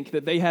think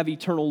that they have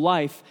eternal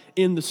life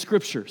in the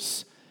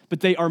scriptures,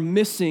 but they are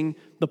missing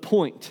the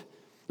point.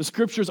 The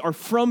scriptures are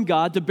from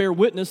God to bear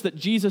witness that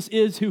Jesus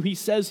is who he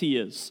says he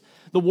is.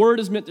 The word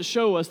is meant to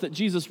show us that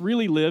Jesus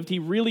really lived, he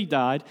really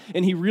died,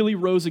 and he really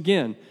rose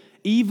again,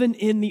 even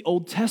in the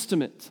Old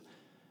Testament.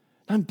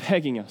 I'm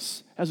begging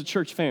us as a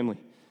church family,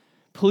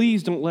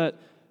 please don't let,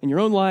 in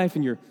your own life,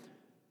 in your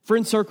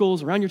friend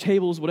circles, around your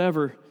tables,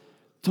 whatever,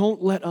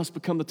 don't let us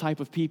become the type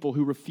of people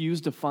who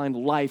refuse to find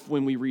life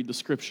when we read the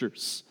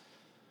scriptures.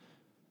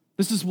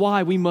 This is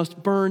why we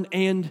must burn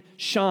and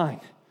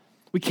shine.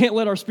 We can't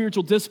let our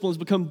spiritual disciplines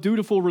become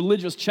dutiful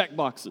religious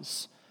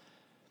checkboxes.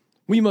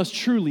 We must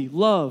truly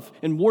love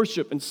and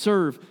worship and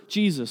serve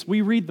Jesus.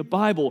 We read the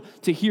Bible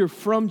to hear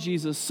from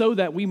Jesus so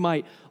that we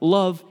might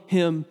love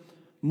him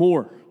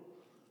more.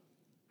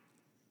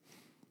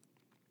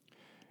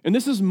 And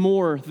this is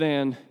more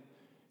than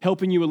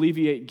helping you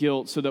alleviate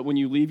guilt so that when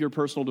you leave your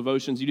personal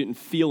devotions, you didn't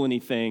feel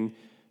anything.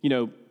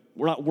 We're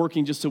not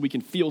working just so we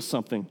can feel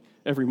something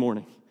every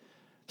morning.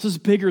 This is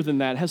bigger than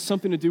that. It has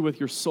something to do with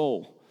your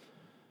soul.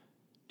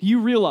 Do you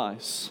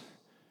realize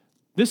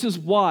this is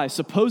why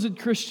supposed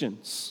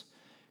Christians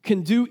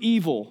can do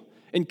evil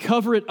and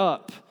cover it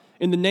up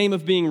in the name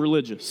of being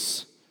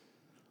religious?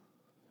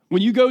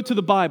 When you go to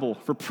the Bible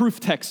for proof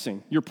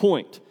texting your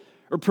point,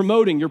 or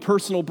promoting your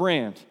personal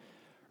brand,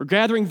 or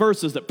gathering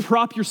verses that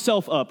prop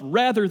yourself up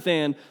rather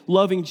than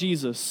loving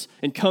Jesus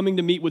and coming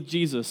to meet with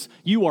Jesus,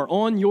 you are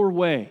on your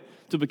way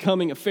to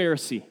becoming a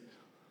Pharisee.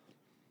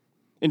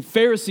 And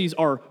Pharisees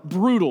are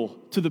brutal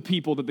to the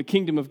people that the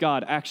kingdom of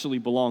God actually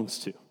belongs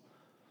to.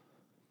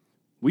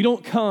 We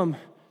don't come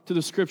to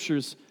the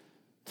scriptures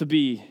to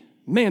be,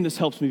 man, this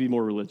helps me be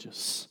more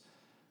religious.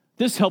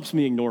 This helps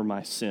me ignore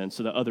my sin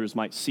so that others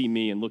might see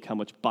me and look how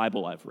much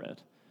Bible I've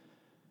read.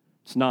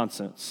 It's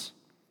nonsense.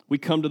 We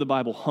come to the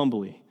Bible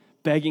humbly,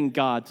 begging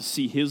God to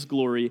see His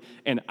glory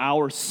and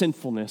our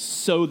sinfulness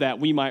so that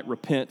we might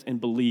repent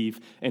and believe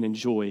and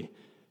enjoy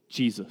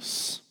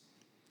Jesus.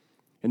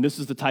 And this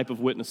is the type of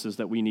witnesses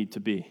that we need to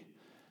be.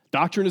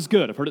 Doctrine is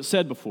good. I've heard it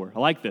said before. I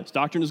like this.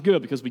 Doctrine is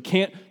good because we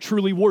can't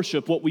truly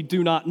worship what we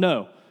do not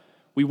know.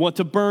 We want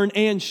to burn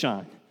and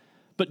shine.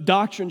 But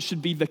doctrine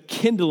should be the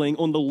kindling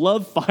on the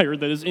love fire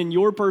that is in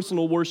your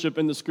personal worship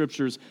in the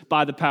Scriptures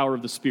by the power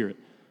of the Spirit.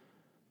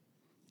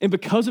 And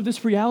because of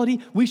this reality,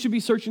 we should be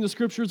searching the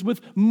Scriptures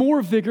with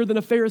more vigor than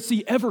a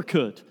Pharisee ever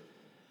could,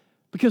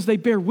 because they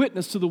bear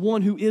witness to the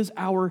one who is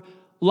our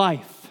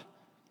life.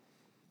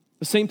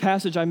 The same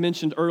passage I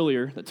mentioned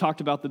earlier that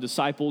talked about the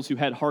disciples who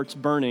had hearts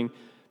burning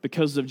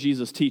because of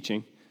Jesus'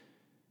 teaching.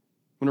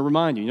 I want to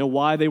remind you,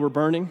 why they were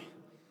burning?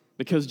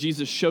 Because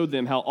Jesus showed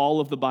them how all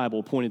of the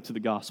Bible pointed to the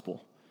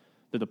gospel,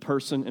 to the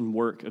person and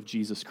work of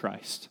Jesus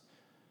Christ.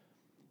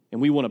 And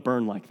we want to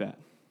burn like that.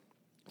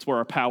 That's where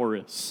our power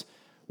is.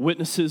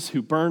 Witnesses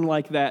who burn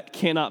like that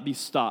cannot be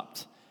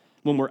stopped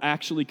when we're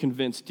actually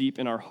convinced deep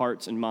in our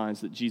hearts and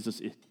minds that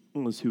Jesus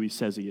is who He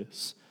says He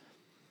is.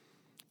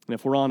 And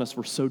if we're honest,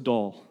 we're so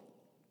dull.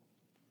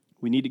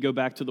 We need to go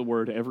back to the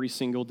Word every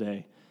single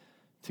day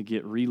to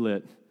get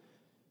relit,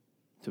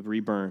 to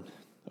reburn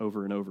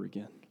over and over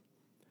again.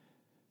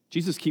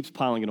 Jesus keeps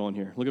piling it on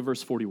here. Look at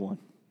verse 41.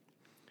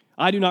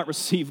 I do not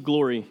receive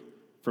glory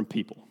from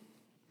people.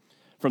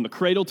 From the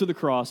cradle to the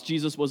cross,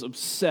 Jesus was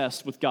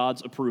obsessed with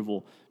God's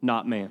approval,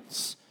 not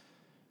man's.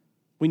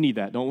 We need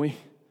that, don't we?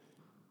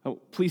 Oh,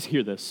 please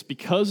hear this.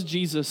 Because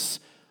Jesus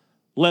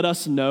let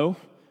us know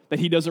that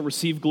He doesn't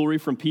receive glory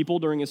from people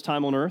during His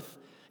time on earth,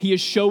 He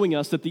is showing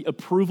us that the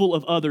approval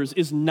of others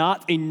is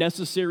not a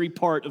necessary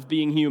part of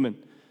being human.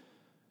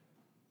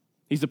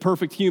 He's the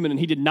perfect human, and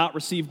He did not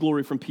receive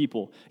glory from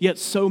people. Yet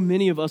so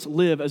many of us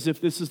live as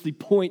if this is the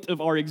point of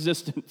our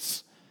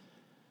existence,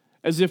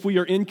 as if we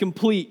are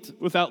incomplete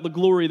without the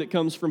glory that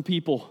comes from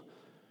people.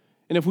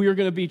 And if we are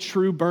going to be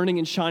true burning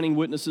and shining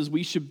witnesses,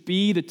 we should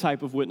be the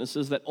type of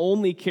witnesses that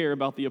only care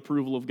about the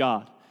approval of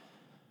God.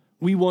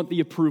 We want the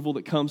approval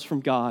that comes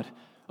from God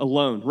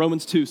alone.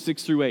 Romans 2,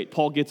 6 through 8,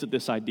 Paul gets at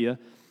this idea,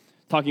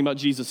 talking about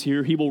Jesus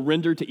here. He will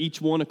render to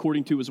each one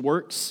according to his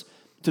works.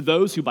 To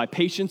those who by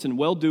patience and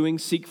well-doing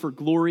seek for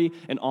glory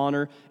and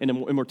honor and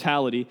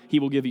immortality, He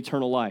will give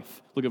eternal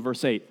life. Look at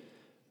verse 8.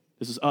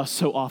 This is us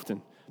so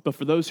often. But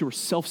for those who are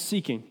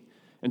self-seeking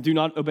and do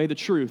not obey the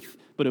truth,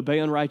 but obey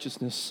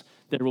unrighteousness,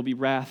 there will be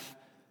wrath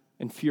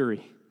and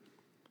fury.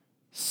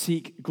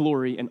 Seek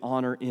glory and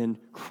honor in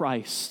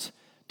Christ.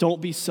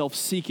 Don't be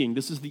self-seeking.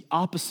 This is the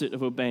opposite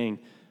of obeying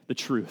the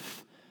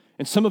truth.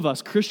 And some of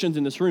us, Christians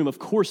in this room, of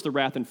course the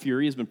wrath and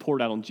fury has been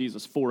poured out on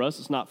Jesus for us.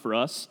 It's not for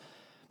us.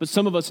 But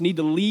some of us need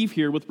to leave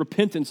here with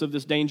repentance of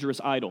this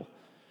dangerous idol.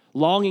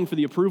 Longing for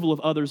the approval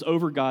of others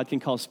over God can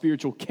cause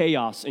spiritual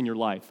chaos in your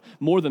life.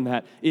 More than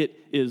that, it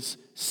is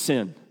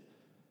sin.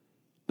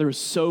 There is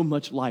so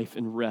much life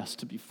and rest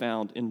to be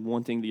found in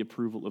wanting the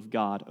approval of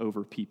God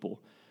over people.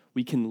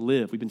 We can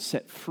live, we've been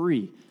set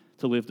free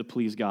to live to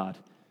please God,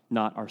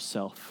 not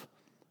ourselves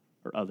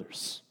or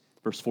others.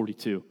 Verse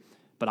 42,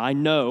 but I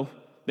know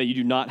that you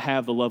do not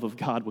have the love of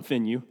God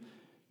within you.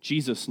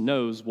 Jesus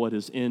knows what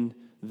is in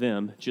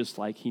them, just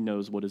like He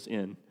knows what is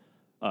in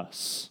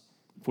us.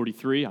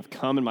 43, I've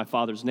come in my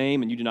Father's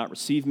name, and you do not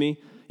receive me.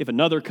 If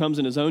another comes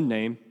in his own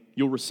name,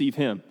 you'll receive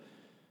him.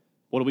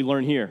 What do we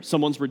learn here?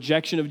 Someone's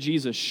rejection of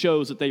Jesus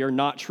shows that they are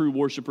not true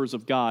worshipers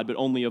of God, but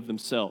only of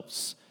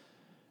themselves.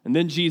 And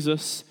then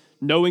Jesus,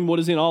 knowing what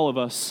is in all of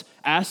us,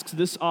 asks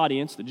this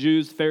audience, the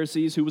Jews, the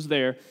Pharisees who was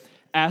there,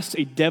 asks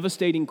a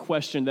devastating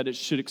question that it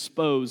should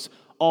expose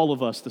all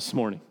of us this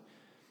morning.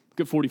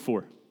 Look at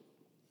 44.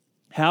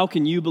 How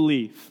can you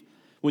believe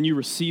when you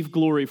receive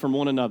glory from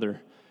one another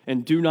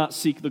and do not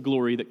seek the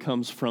glory that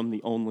comes from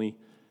the only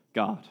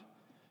God?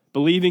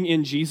 Believing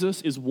in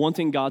Jesus is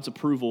wanting God's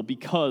approval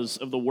because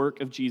of the work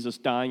of Jesus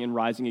dying and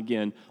rising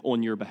again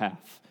on your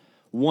behalf.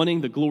 Wanting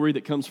the glory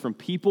that comes from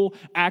people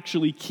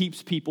actually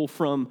keeps people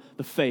from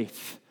the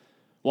faith.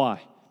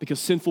 Why? Because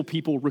sinful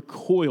people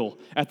recoil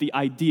at the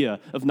idea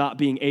of not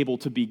being able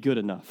to be good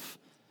enough.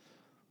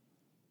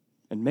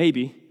 And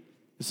maybe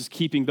this is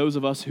keeping those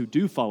of us who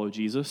do follow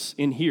Jesus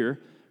in here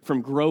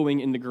from growing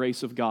in the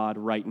grace of God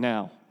right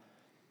now.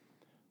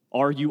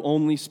 Are you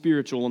only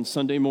spiritual on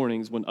Sunday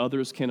mornings when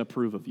others can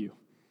approve of you?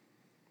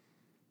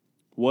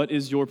 What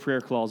is your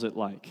prayer closet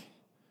like?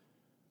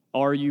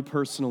 Are you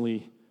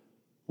personally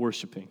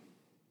worshiping?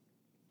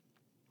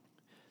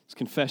 It's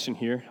confession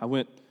here. I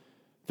went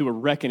through a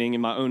reckoning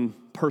in my own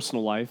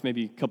personal life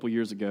maybe a couple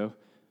years ago.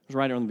 It was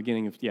right around the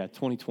beginning of,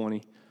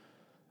 2020.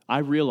 I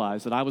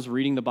realized that I was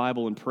reading the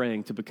Bible and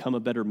praying to become a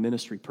better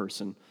ministry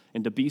person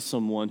and to be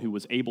someone who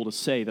was able to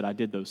say that I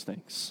did those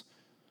things.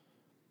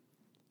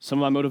 Some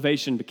of my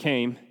motivation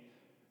became,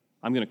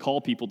 I'm going to call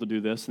people to do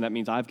this, and that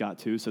means I've got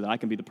to, so that I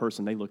can be the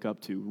person they look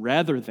up to,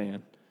 rather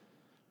than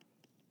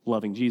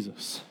loving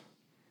Jesus.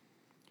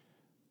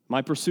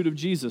 My pursuit of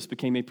Jesus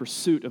became a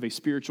pursuit of a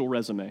spiritual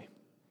resume.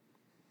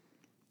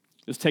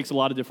 This takes a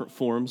lot of different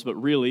forms, but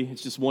really,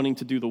 it's just wanting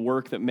to do the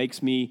work that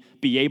makes me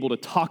be able to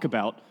talk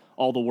about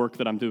all the work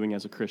that I'm doing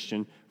as a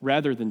Christian,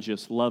 rather than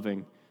just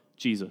loving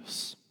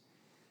Jesus.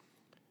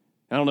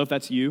 I don't know if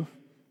that's you,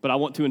 but I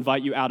want to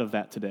invite you out of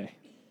that today.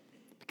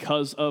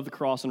 Because of the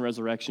cross and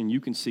resurrection, you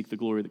can seek the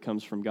glory that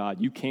comes from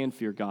God. You can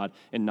fear God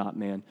and not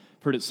man.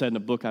 I've heard it said in a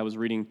book I was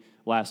reading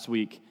last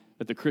week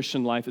that the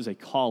Christian life is a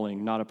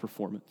calling, not a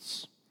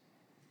performance.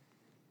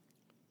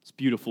 It's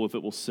beautiful if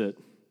it will sit,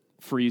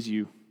 freeze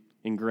you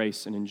in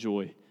grace and in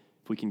joy,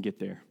 if we can get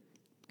there.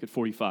 Look at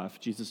 45.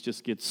 Jesus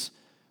just gets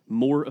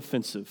more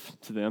offensive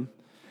to them.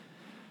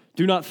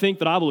 Do not think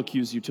that I will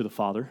accuse you to the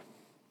Father.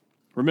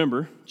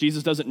 Remember,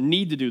 Jesus doesn't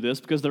need to do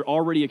this because they're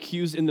already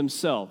accused in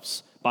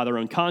themselves by their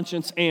own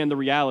conscience and the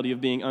reality of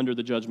being under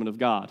the judgment of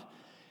God.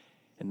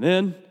 And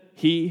then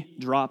he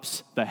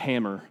drops the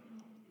hammer,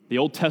 the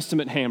Old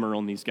Testament hammer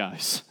on these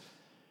guys.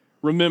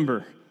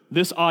 Remember,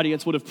 this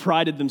audience would have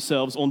prided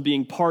themselves on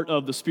being part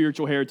of the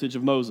spiritual heritage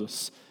of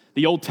Moses.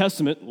 The Old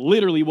Testament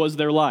literally was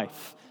their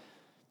life.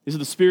 These are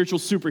the spiritual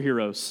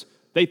superheroes.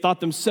 They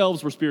thought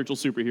themselves were spiritual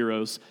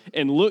superheroes.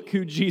 And look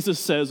who Jesus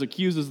says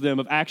accuses them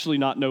of actually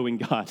not knowing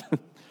God.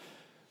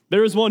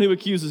 There is one who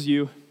accuses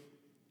you.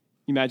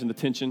 Imagine the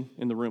tension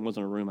in the room. It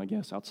wasn't a room, I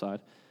guess, outside.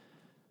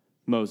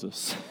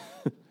 Moses,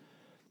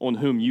 on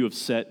whom you have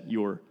set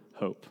your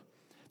hope.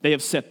 They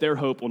have set their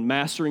hope on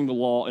mastering the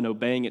law and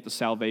obeying it to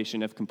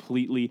salvation, have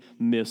completely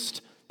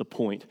missed the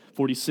point.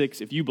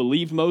 46, if you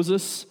believed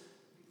Moses,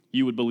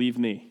 you would believe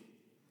me,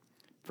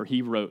 for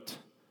he wrote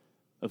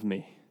of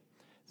me.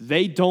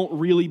 They don't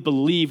really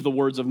believe the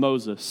words of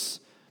Moses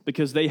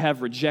because they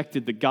have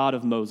rejected the God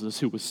of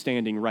Moses who was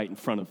standing right in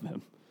front of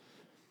them.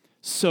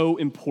 So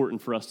important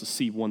for us to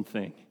see one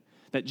thing,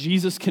 that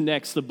Jesus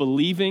connects the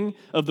believing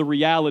of the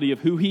reality of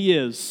who he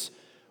is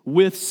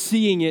with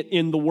seeing it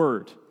in the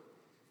Word.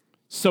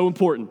 So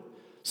important.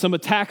 Some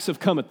attacks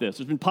have come at this.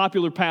 There's been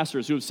popular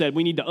pastors who have said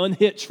we need to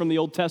unhitch from the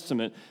Old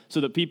Testament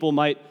so that people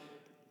might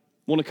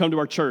want to come to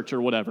our church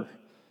or whatever.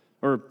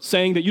 Or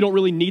saying that you don't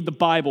really need the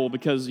Bible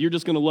because you're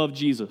just going to love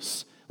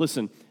Jesus.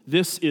 Listen,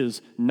 this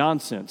is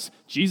nonsense.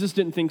 Jesus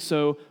didn't think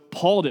so.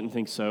 Paul didn't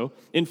think so.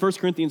 In 1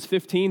 Corinthians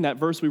 15, that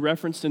verse we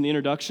referenced in the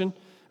introduction,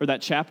 or that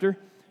chapter,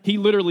 he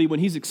literally, when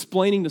he's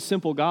explaining the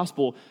simple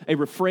gospel, a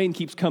refrain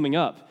keeps coming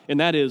up, and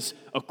that is,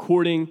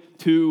 according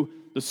to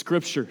the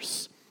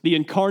Scriptures. The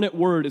incarnate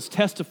Word is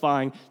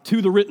testifying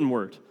to the written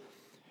Word.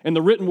 And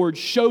the written Word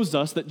shows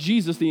us that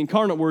Jesus, the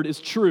incarnate Word,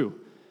 is true.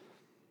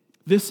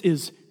 This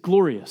is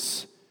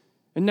glorious.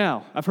 And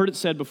now, I've heard it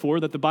said before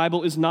that the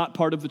Bible is not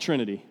part of the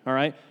Trinity, all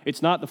right?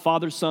 It's not the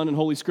Father, Son, and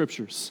Holy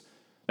Scriptures.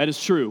 That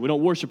is true. We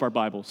don't worship our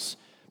Bibles.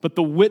 But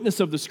the witness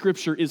of the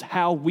Scripture is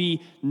how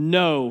we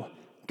know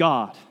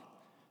God.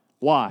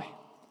 Why?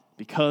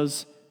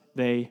 Because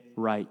they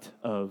write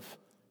of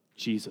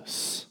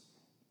Jesus.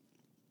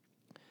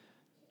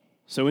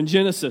 So in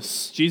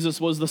Genesis, Jesus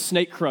was the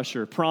snake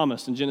crusher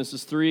promised in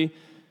Genesis 3.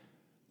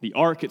 The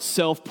ark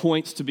itself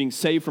points to being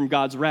saved from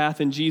God's wrath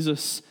in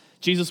Jesus.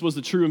 Jesus was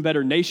the true and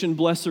better nation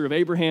blesser of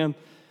Abraham,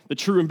 the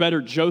true and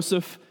better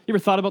Joseph. You ever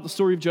thought about the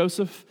story of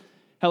Joseph?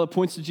 How it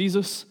points to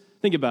Jesus?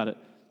 Think about it.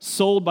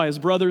 Sold by his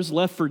brothers,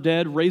 left for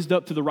dead, raised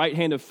up to the right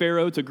hand of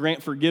Pharaoh to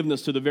grant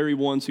forgiveness to the very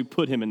ones who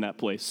put him in that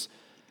place.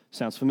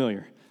 Sounds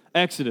familiar.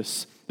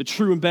 Exodus, the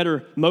true and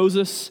better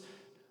Moses,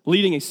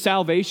 leading a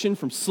salvation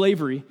from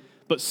slavery,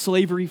 but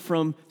slavery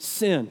from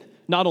sin.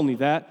 Not only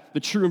that, the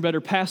true and better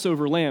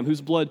Passover lamb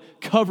whose blood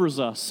covers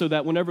us so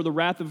that whenever the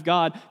wrath of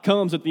God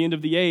comes at the end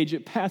of the age,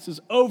 it passes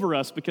over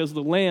us because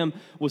the lamb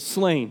was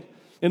slain.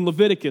 In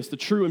Leviticus, the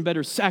true and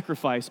better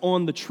sacrifice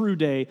on the true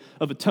day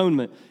of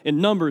atonement.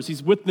 In Numbers,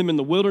 he's with them in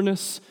the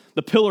wilderness,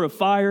 the pillar of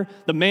fire,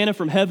 the manna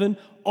from heaven.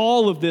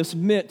 All of this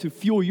meant to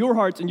fuel your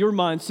hearts and your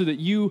minds so that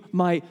you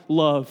might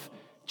love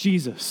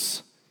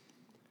Jesus.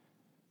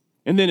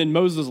 And then in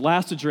Moses'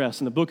 last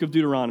address in the book of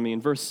Deuteronomy,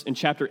 in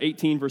chapter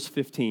 18, verse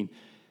 15,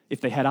 if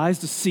they had eyes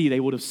to see,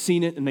 they would have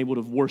seen it and they would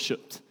have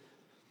worshiped.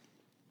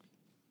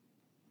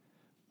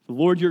 The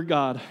Lord your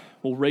God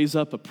will raise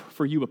up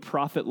for you a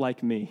prophet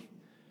like me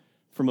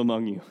from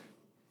among you,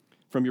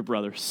 from your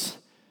brothers.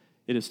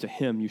 It is to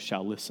him you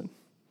shall listen.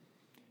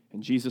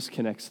 And Jesus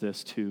connects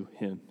this to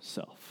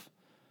himself.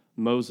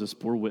 Moses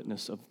bore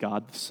witness of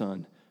God the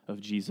Son, of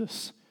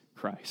Jesus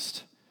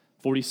Christ.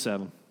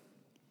 47.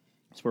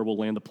 That's where we'll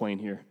land the plane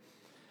here.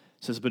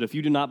 It says, but if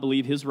you do not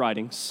believe his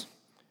writings,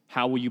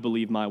 how will you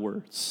believe my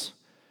words?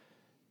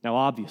 Now,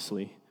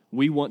 obviously,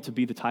 we want to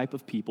be the type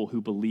of people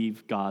who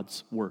believe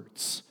God's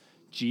words.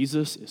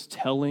 Jesus is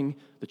telling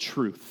the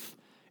truth,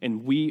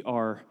 and we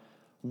are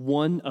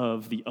one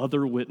of the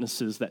other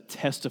witnesses that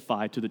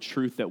testify to the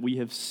truth that we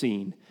have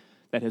seen,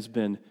 that has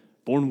been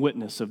borne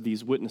witness of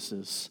these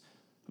witnesses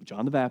of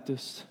John the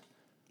Baptist,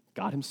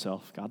 God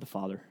himself, God the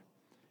Father,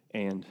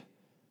 and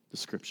the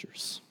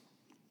Scriptures.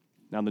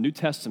 Now, in the New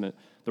Testament,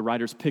 the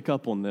writers pick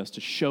up on this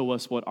to show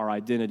us what our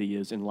identity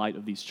is in light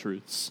of these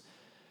truths.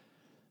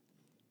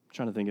 I'm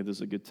trying to think if this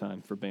is a good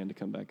time for band to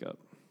come back up.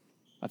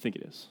 I think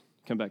it is.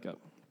 Come back up.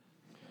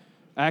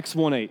 Acts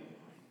 1:8.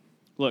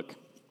 Look,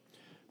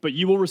 but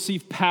you will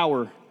receive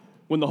power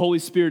when the Holy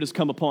Spirit has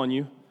come upon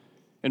you,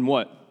 and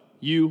what?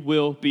 You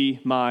will be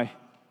my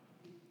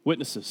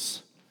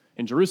witnesses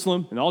in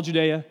Jerusalem, in all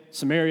Judea,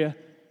 Samaria,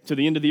 to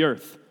the end of the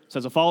earth. So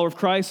as a follower of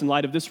Christ, in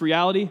light of this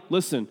reality,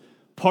 listen,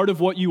 part of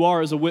what you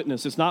are as a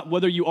witness, it's not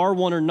whether you are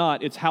one or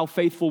not, it's how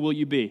faithful will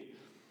you be.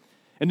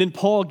 And then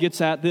Paul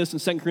gets at this in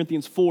 2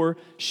 Corinthians 4,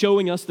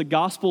 showing us the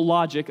gospel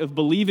logic of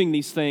believing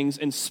these things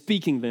and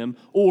speaking them,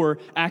 or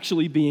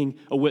actually being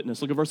a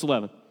witness. Look at verse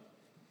 11.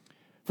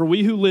 For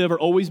we who live are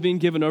always being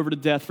given over to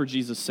death for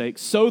Jesus' sake,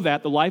 so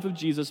that the life of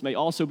Jesus may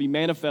also be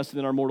manifested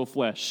in our mortal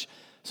flesh.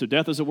 So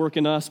death is at work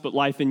in us, but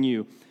life in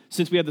you.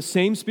 Since we have the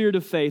same spirit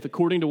of faith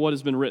according to what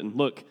has been written.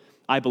 Look,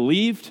 I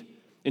believed,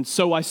 and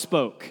so I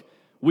spoke.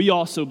 We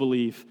also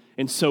believe,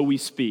 and so we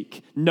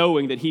speak,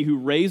 knowing that he who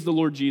raised the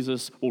Lord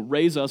Jesus will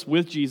raise us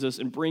with Jesus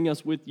and bring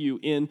us with you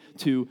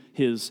into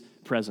his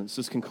presence.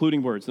 This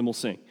concluding words, then we'll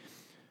sing.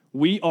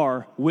 We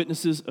are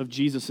witnesses of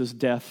Jesus'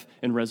 death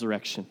and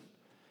resurrection.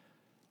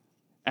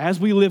 As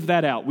we live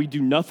that out, we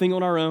do nothing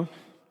on our own,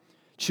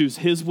 choose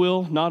his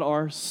will, not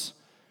ours.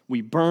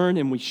 We burn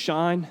and we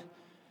shine.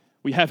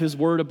 We have his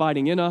word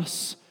abiding in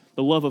us,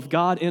 the love of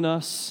God in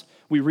us.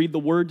 We read the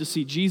word to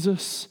see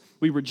Jesus.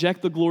 We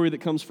reject the glory that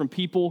comes from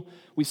people.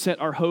 We set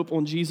our hope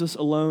on Jesus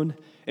alone,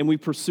 and we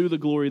pursue the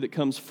glory that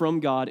comes from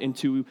God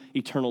into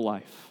eternal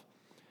life.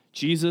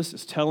 Jesus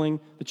is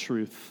telling the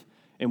truth,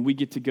 and we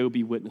get to go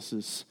be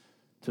witnesses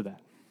to that.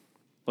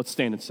 Let's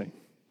stand and sing.